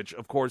story, which,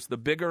 of course, the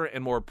bigger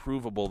and more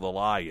provable the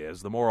lie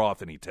is, the more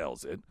often he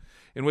tells it,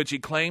 in which he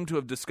claimed to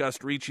have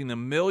discussed reaching the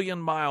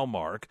 1,000,000-mile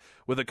mark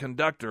with a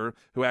conductor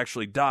who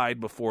actually died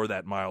before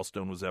that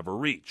milestone was ever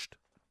reached.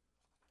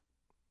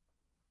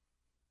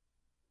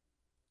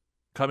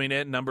 Coming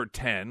in number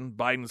 10,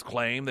 Biden's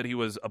claim that he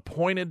was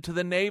appointed to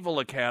the Naval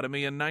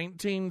Academy in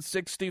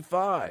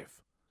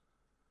 1965,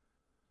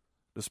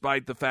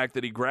 despite the fact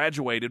that he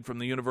graduated from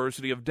the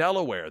University of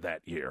Delaware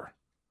that year.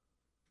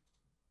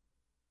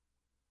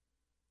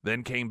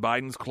 Then came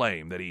Biden's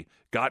claim that he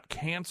got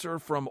cancer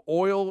from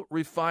oil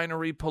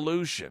refinery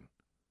pollution.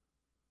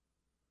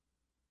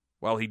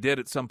 Well, he did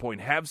at some point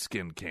have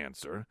skin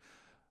cancer,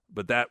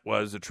 but that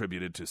was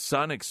attributed to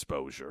sun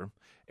exposure,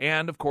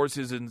 and, of course,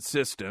 his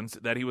insistence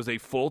that he was a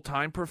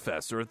full-time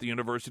professor at the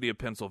University of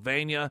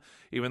Pennsylvania,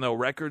 even though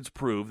records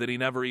prove that he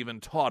never even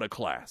taught a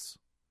class.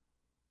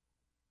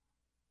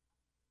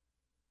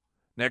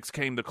 Next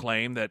came the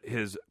claim that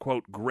his,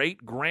 quote,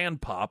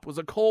 great-grandpop was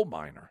a coal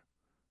miner.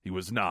 He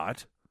was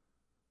not.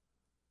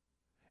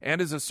 And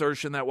his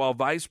assertion that while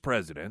vice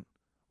president,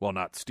 while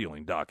not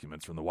stealing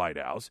documents from the White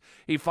House,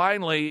 he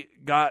finally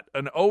got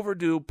an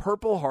overdue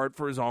Purple Heart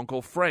for his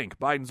Uncle Frank.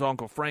 Biden's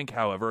Uncle Frank,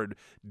 however, had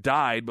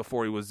died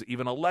before he was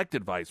even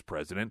elected vice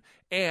president,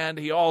 and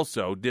he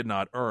also did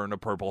not earn a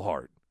Purple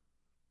Heart.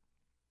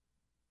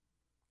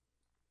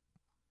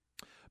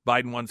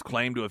 Biden once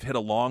claimed to have hit a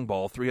long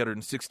ball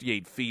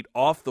 368 feet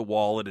off the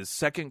wall at his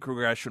second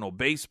congressional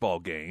baseball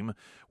game,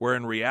 where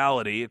in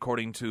reality,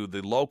 according to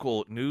the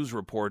local news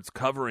reports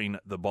covering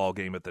the ball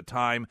game at the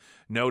time,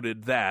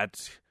 noted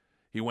that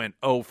he went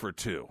 0 for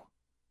 2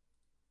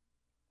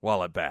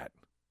 while at bat.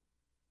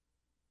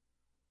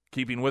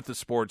 Keeping with the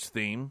sports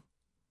theme,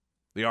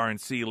 the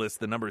RNC lists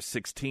the number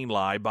 16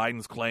 lie,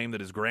 Biden's claim that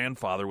his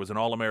grandfather was an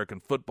All-American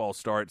football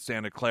star at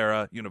Santa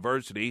Clara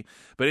University,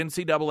 but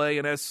NCAA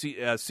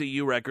and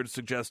CU records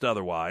suggest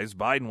otherwise.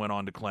 Biden went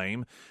on to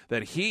claim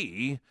that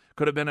he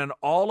could have been an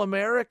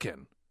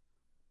All-American,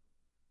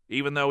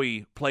 even though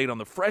he played on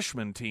the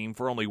freshman team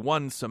for only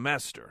one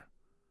semester.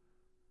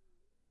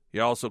 He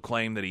also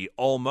claimed that he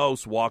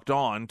almost walked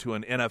on to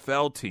an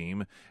NFL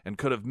team and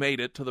could have made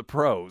it to the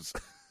pros.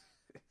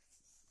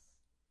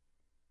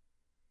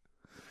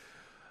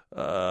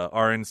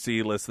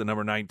 RNC lists the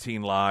number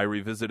 19 lie,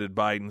 revisited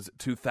Biden's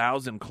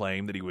 2000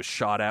 claim that he was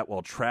shot at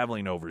while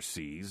traveling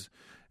overseas.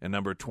 And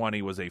number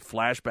 20 was a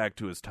flashback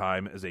to his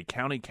time as a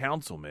county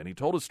councilman. He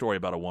told a story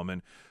about a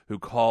woman who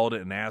called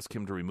and asked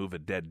him to remove a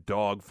dead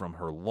dog from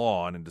her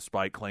lawn, and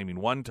despite claiming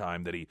one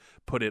time that he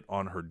put it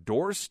on her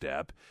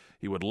doorstep,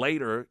 he would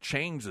later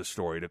change the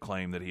story to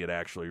claim that he had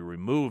actually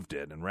removed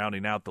it. And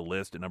rounding out the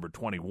list at number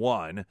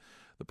 21,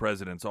 the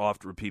president's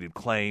oft-repeated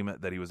claim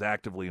that he was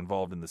actively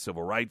involved in the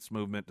civil rights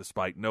movement,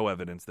 despite no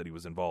evidence that he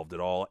was involved at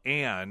all,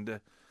 and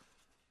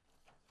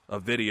a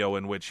video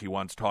in which he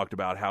once talked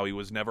about how he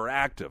was never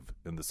active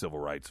in the civil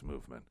rights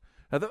movement.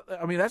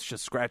 I mean, that's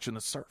just scratching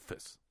the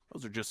surface.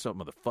 Those are just some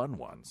of the fun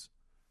ones.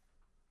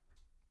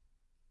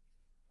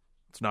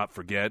 Let's not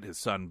forget his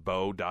son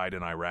Beau died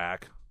in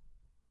Iraq,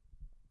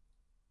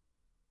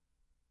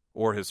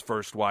 or his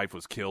first wife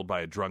was killed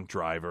by a drunk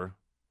driver.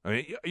 I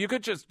mean, you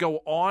could just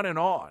go on and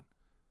on.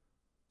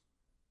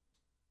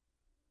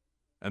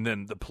 And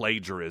then the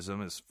plagiarism,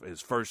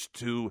 his first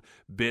 2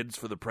 bids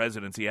for the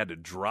presidency, he had to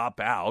drop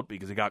out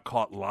because he got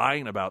caught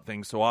lying about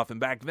things so often.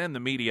 Back then, the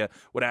media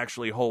would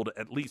actually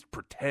at least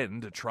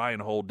pretend to try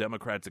and hold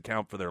Democrats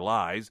account for their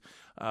lies.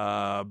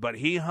 But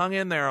he hung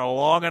in there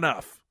long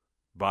enough,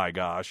 by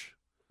gosh.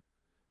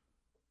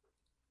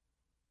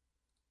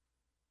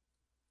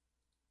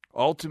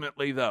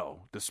 Ultimately,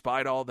 though,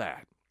 despite all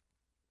that,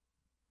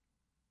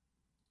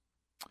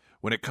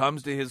 when it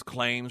comes to his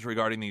claims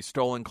regarding these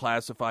stolen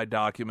classified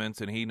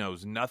documents, and he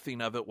knows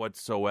nothing of it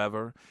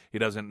whatsoever, he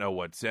doesn't know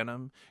what's in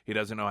them, he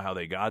doesn't know how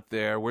they got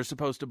there, we're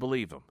supposed to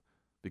believe him.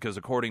 Because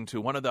according to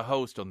one of the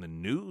hosts on the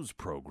news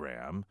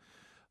program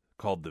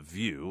called The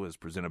View, as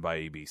presented by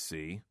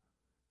ABC,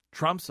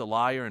 Trump's a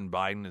liar and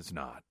Biden is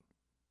not.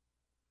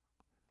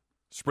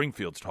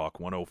 Springfield's Talk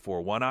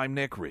 104.1, I'm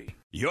Nick Reed.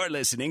 You're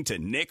listening to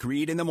Nick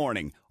Reed in the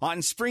Morning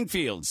on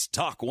Springfield's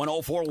Talk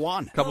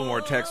 104.1. A couple more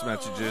text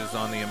messages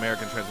on the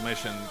American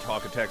Transmission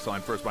Talk and Text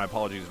line. First, my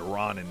apologies to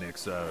Ron and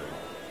Nick's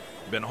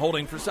been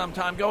holding for some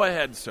time. Go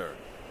ahead, sir.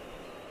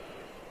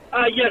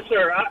 Yes,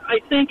 sir. I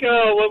think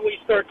when we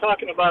start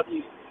talking about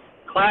these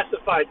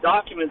classified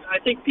documents, I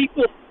think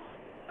people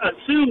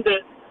assume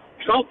that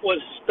Trump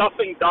was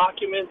stuffing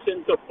documents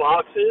into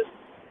boxes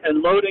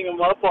and loading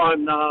them up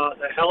on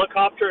the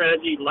helicopter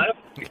as he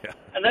left. Yeah.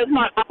 And that's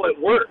not how it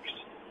works.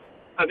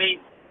 I mean,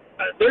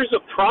 there's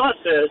a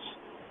process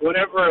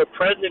whenever a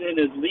president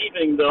is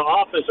leaving the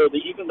office, or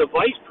even the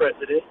vice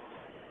president,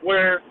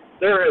 where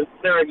their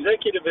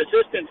executive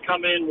assistants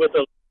come in with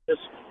a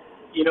list,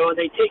 and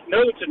they take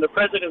notes, and the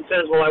president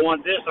says, well, I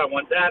want this, I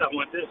want that, I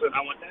want this, and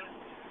I want that.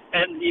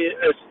 And the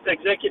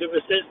executive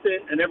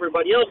assistant and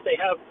everybody else, they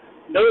have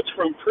notes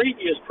from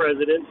previous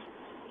presidents,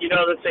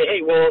 that say,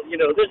 hey, well,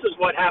 this is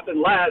what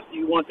happened last. Do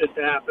you want this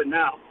to happen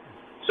now?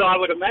 So I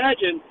would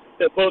imagine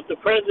that both the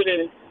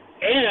president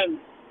and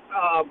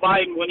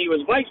Biden, when he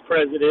was vice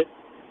president,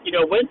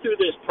 went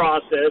through this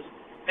process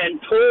and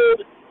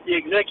told the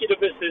executive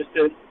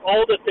assistant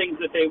all the things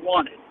that they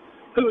wanted,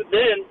 who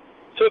then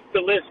took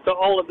the list to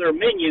all of their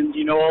minions,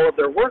 all of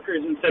their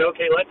workers, and said,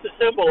 okay, let's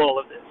assemble all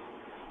of this.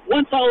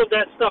 Once all of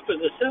that stuff is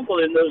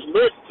assembled and those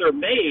lists are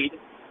made,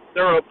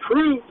 they're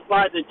approved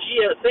by the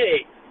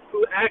GSA,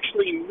 who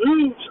actually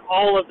moves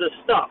all of this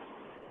stuff.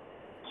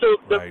 So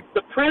the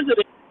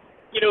president,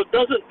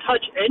 doesn't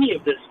touch any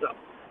of this stuff.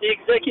 The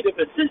executive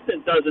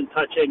assistant doesn't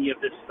touch any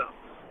of this stuff.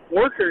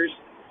 Workers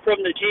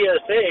from the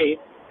GSA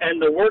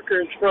and the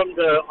workers from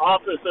the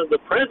office of the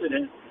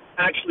president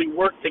actually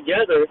work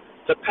together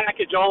to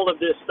package all of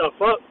this stuff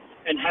up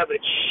and have it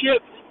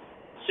shipped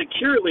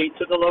securely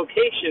to the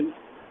locations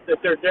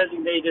that they're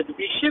designated to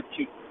be shipped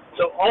to.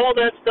 So all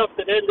that stuff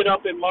that ended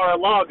up in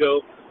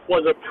Mar-a-Lago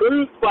was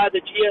approved by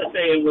the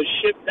GSA and was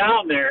shipped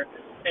down there,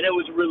 and it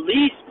was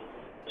released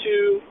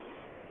to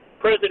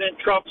President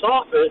Trump's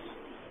office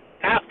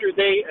after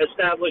they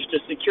established a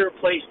secure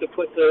place to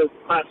put the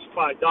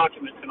classified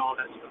documents and all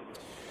that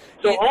stuff.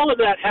 So all of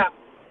that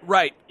happened.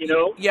 Right.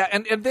 Yeah,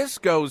 and this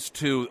goes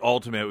to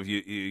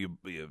ultimately,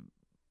 you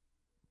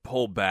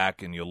pull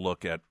back and you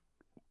look at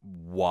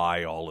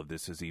why all of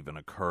this is even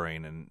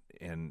occurring,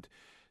 and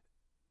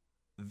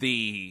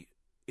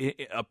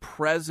a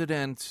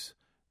president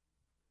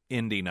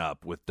ending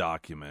up with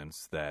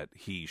documents that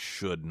he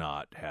should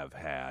not have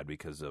had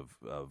because of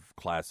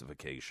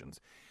classifications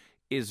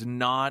is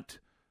not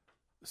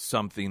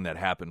something that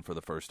happened for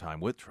the first time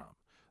with Trump.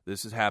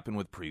 This has happened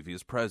with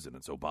previous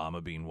presidents,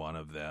 Obama being one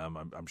of them.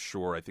 I'm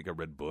sure, I think I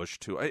read Bush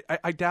too.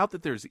 I doubt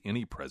that there's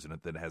any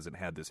president that hasn't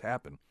had this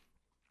happen.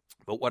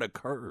 But what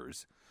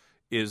occurs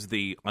is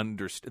the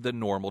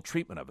normal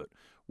treatment of it.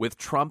 With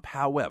Trump,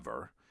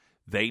 however,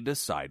 they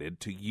decided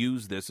to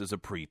use this as a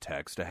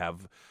pretext to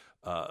have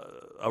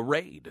a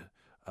raid,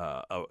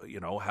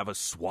 have a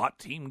SWAT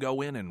team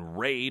go in and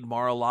raid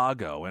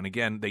Mar-a-Lago. And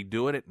again, they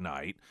do it at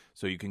night,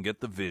 so you can get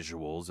the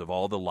visuals of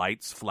all the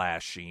lights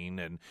flashing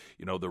and,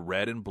 the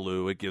red and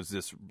blue. It gives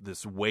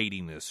this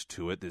weightiness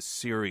to it, this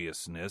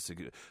seriousness,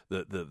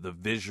 the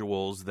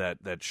visuals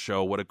that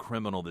show what a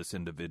criminal this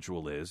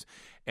individual is.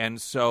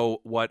 And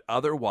so what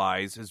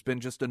otherwise has been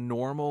just a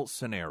normal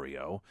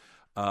scenario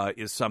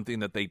is something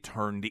that they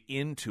turned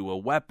into a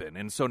weapon.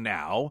 And so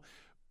now,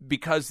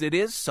 because it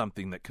is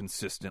something that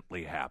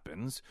consistently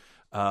happens,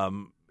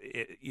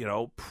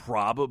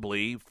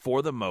 probably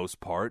for the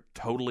most part,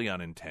 totally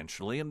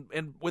unintentionally.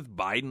 And with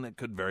Biden, it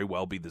could very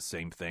well be the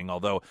same thing,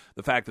 although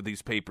the fact that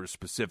these papers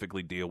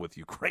specifically deal with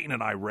Ukraine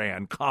and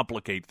Iran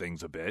complicate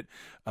things a bit.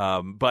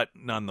 But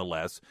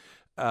nonetheless,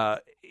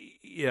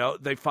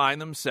 they find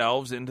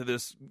themselves into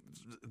this.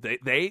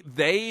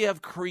 They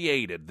have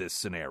created this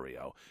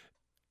scenario.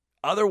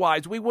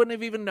 Otherwise, we wouldn't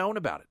have even known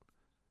about it.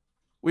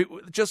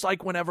 Just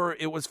like whenever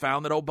it was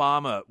found that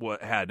Obama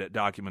had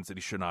documents that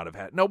he should not have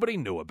had. Nobody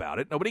knew about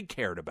it. Nobody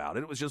cared about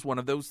it. It was just one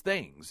of those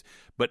things.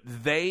 But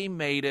they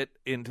made it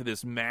into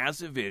this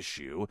massive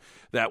issue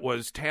that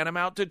was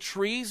tantamount to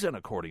treason,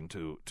 according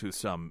to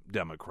some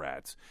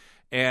Democrats.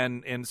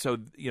 And so,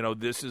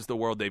 this is the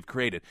world they've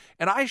created.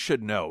 And I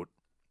should note,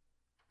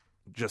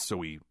 just so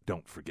we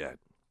don't forget,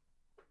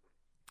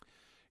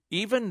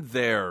 even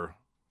their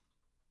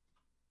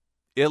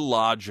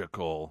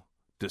illogical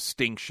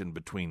distinction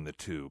between the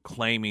two,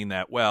 claiming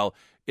that, well,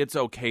 it's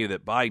okay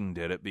that Biden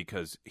did it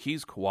because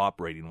he's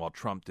cooperating while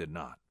Trump did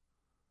not.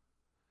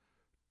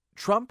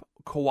 Trump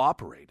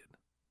cooperated.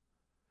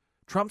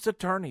 Trump's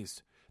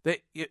attorneys,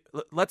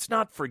 let's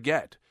not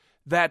forget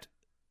that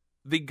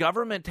the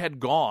government had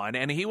gone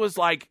and he was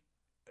like,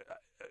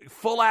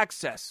 full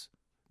access.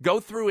 Go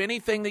through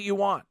anything that you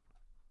want.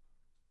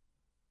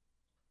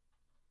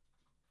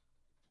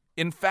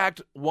 In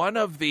fact, one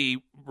of the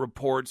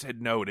reports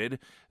had noted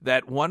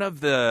that one of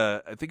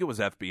the, I think it was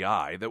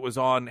FBI, that was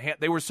on,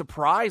 they were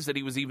surprised that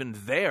he was even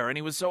there, and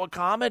he was so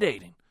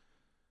accommodating.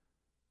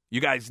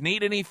 You guys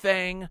need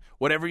anything,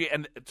 whatever,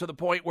 and to the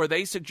point where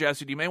they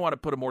suggested you may want to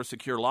put a more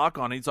secure lock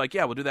on it. He's like,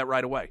 yeah, we'll do that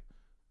right away.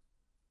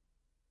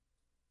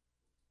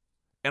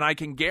 And I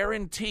can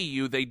guarantee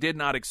you they did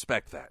not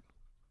expect that.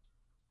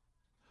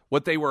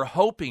 What they were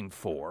hoping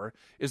for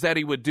is that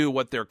he would do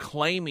what they're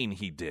claiming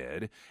he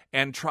did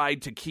and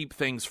tried to keep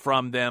things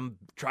from them,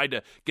 tried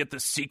to get the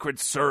Secret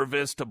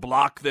Service to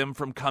block them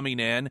from coming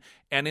in.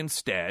 And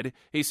instead,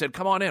 he said,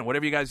 come on in,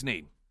 whatever you guys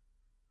need.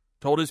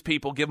 Told his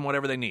people, give them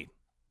whatever they need.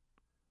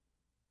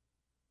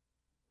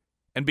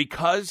 And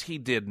because he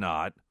did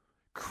not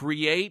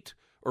create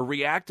or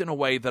react in a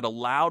way that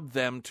allowed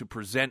them to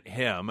present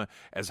him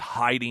as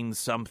hiding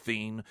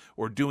something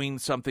or doing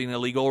something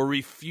illegal or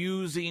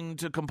refusing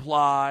to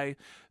comply,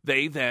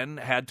 they then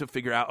had to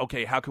figure out,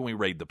 okay, how can we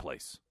raid the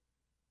place?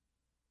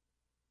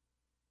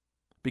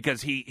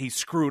 Because he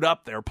screwed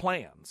up their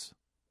plans.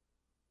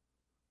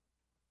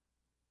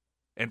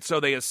 And so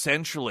they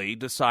essentially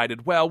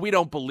decided, well, we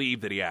don't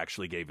believe that he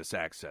actually gave us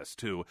access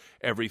to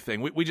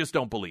everything. We just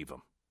don't believe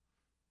him.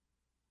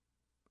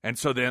 And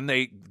so then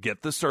they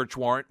get the search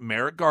warrant.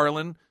 Merrick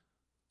Garland,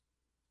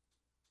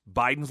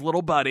 Biden's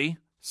little buddy,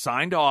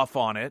 signed off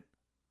on it.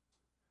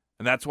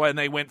 And that's when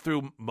they went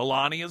through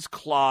Melania's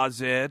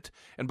closet.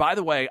 And by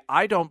the way,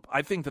 I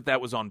think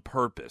that was on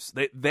purpose.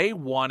 They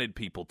wanted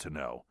people to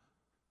know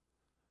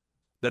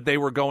that they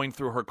were going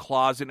through her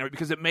closet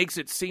because it makes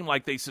it seem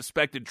like they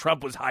suspected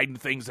Trump was hiding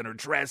things in her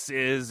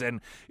dresses.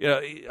 And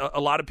a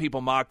lot of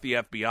people mocked the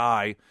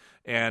FBI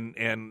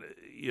and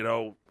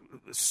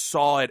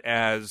saw it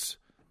as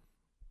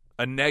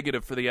a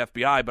negative for the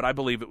FBI, but I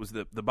believe it was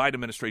the Biden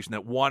administration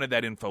that wanted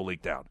that info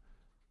leaked out.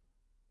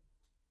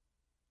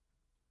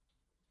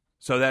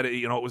 So that,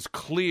 it was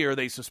clear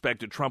they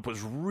suspected Trump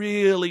was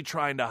really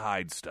trying to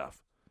hide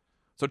stuff.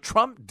 So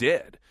Trump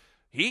did.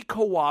 He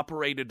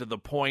cooperated to the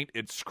point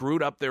it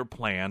screwed up their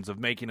plans of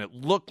making it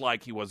look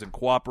like he wasn't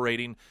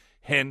cooperating,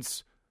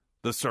 hence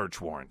the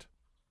search warrant.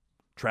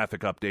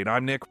 Traffic update.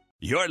 I'm Nick.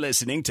 You're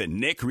listening to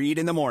Nick Reed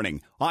in the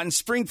Morning on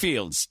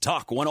Springfield's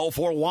Talk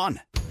 1041.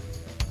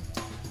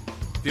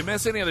 If you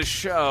miss any of the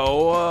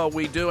show,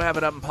 we do have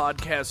it up in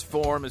podcast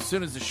form as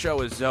soon as the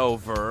show is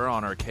over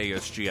on our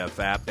KSGF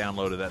app.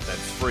 Download it.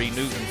 That's free.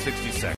 News in 60 seconds.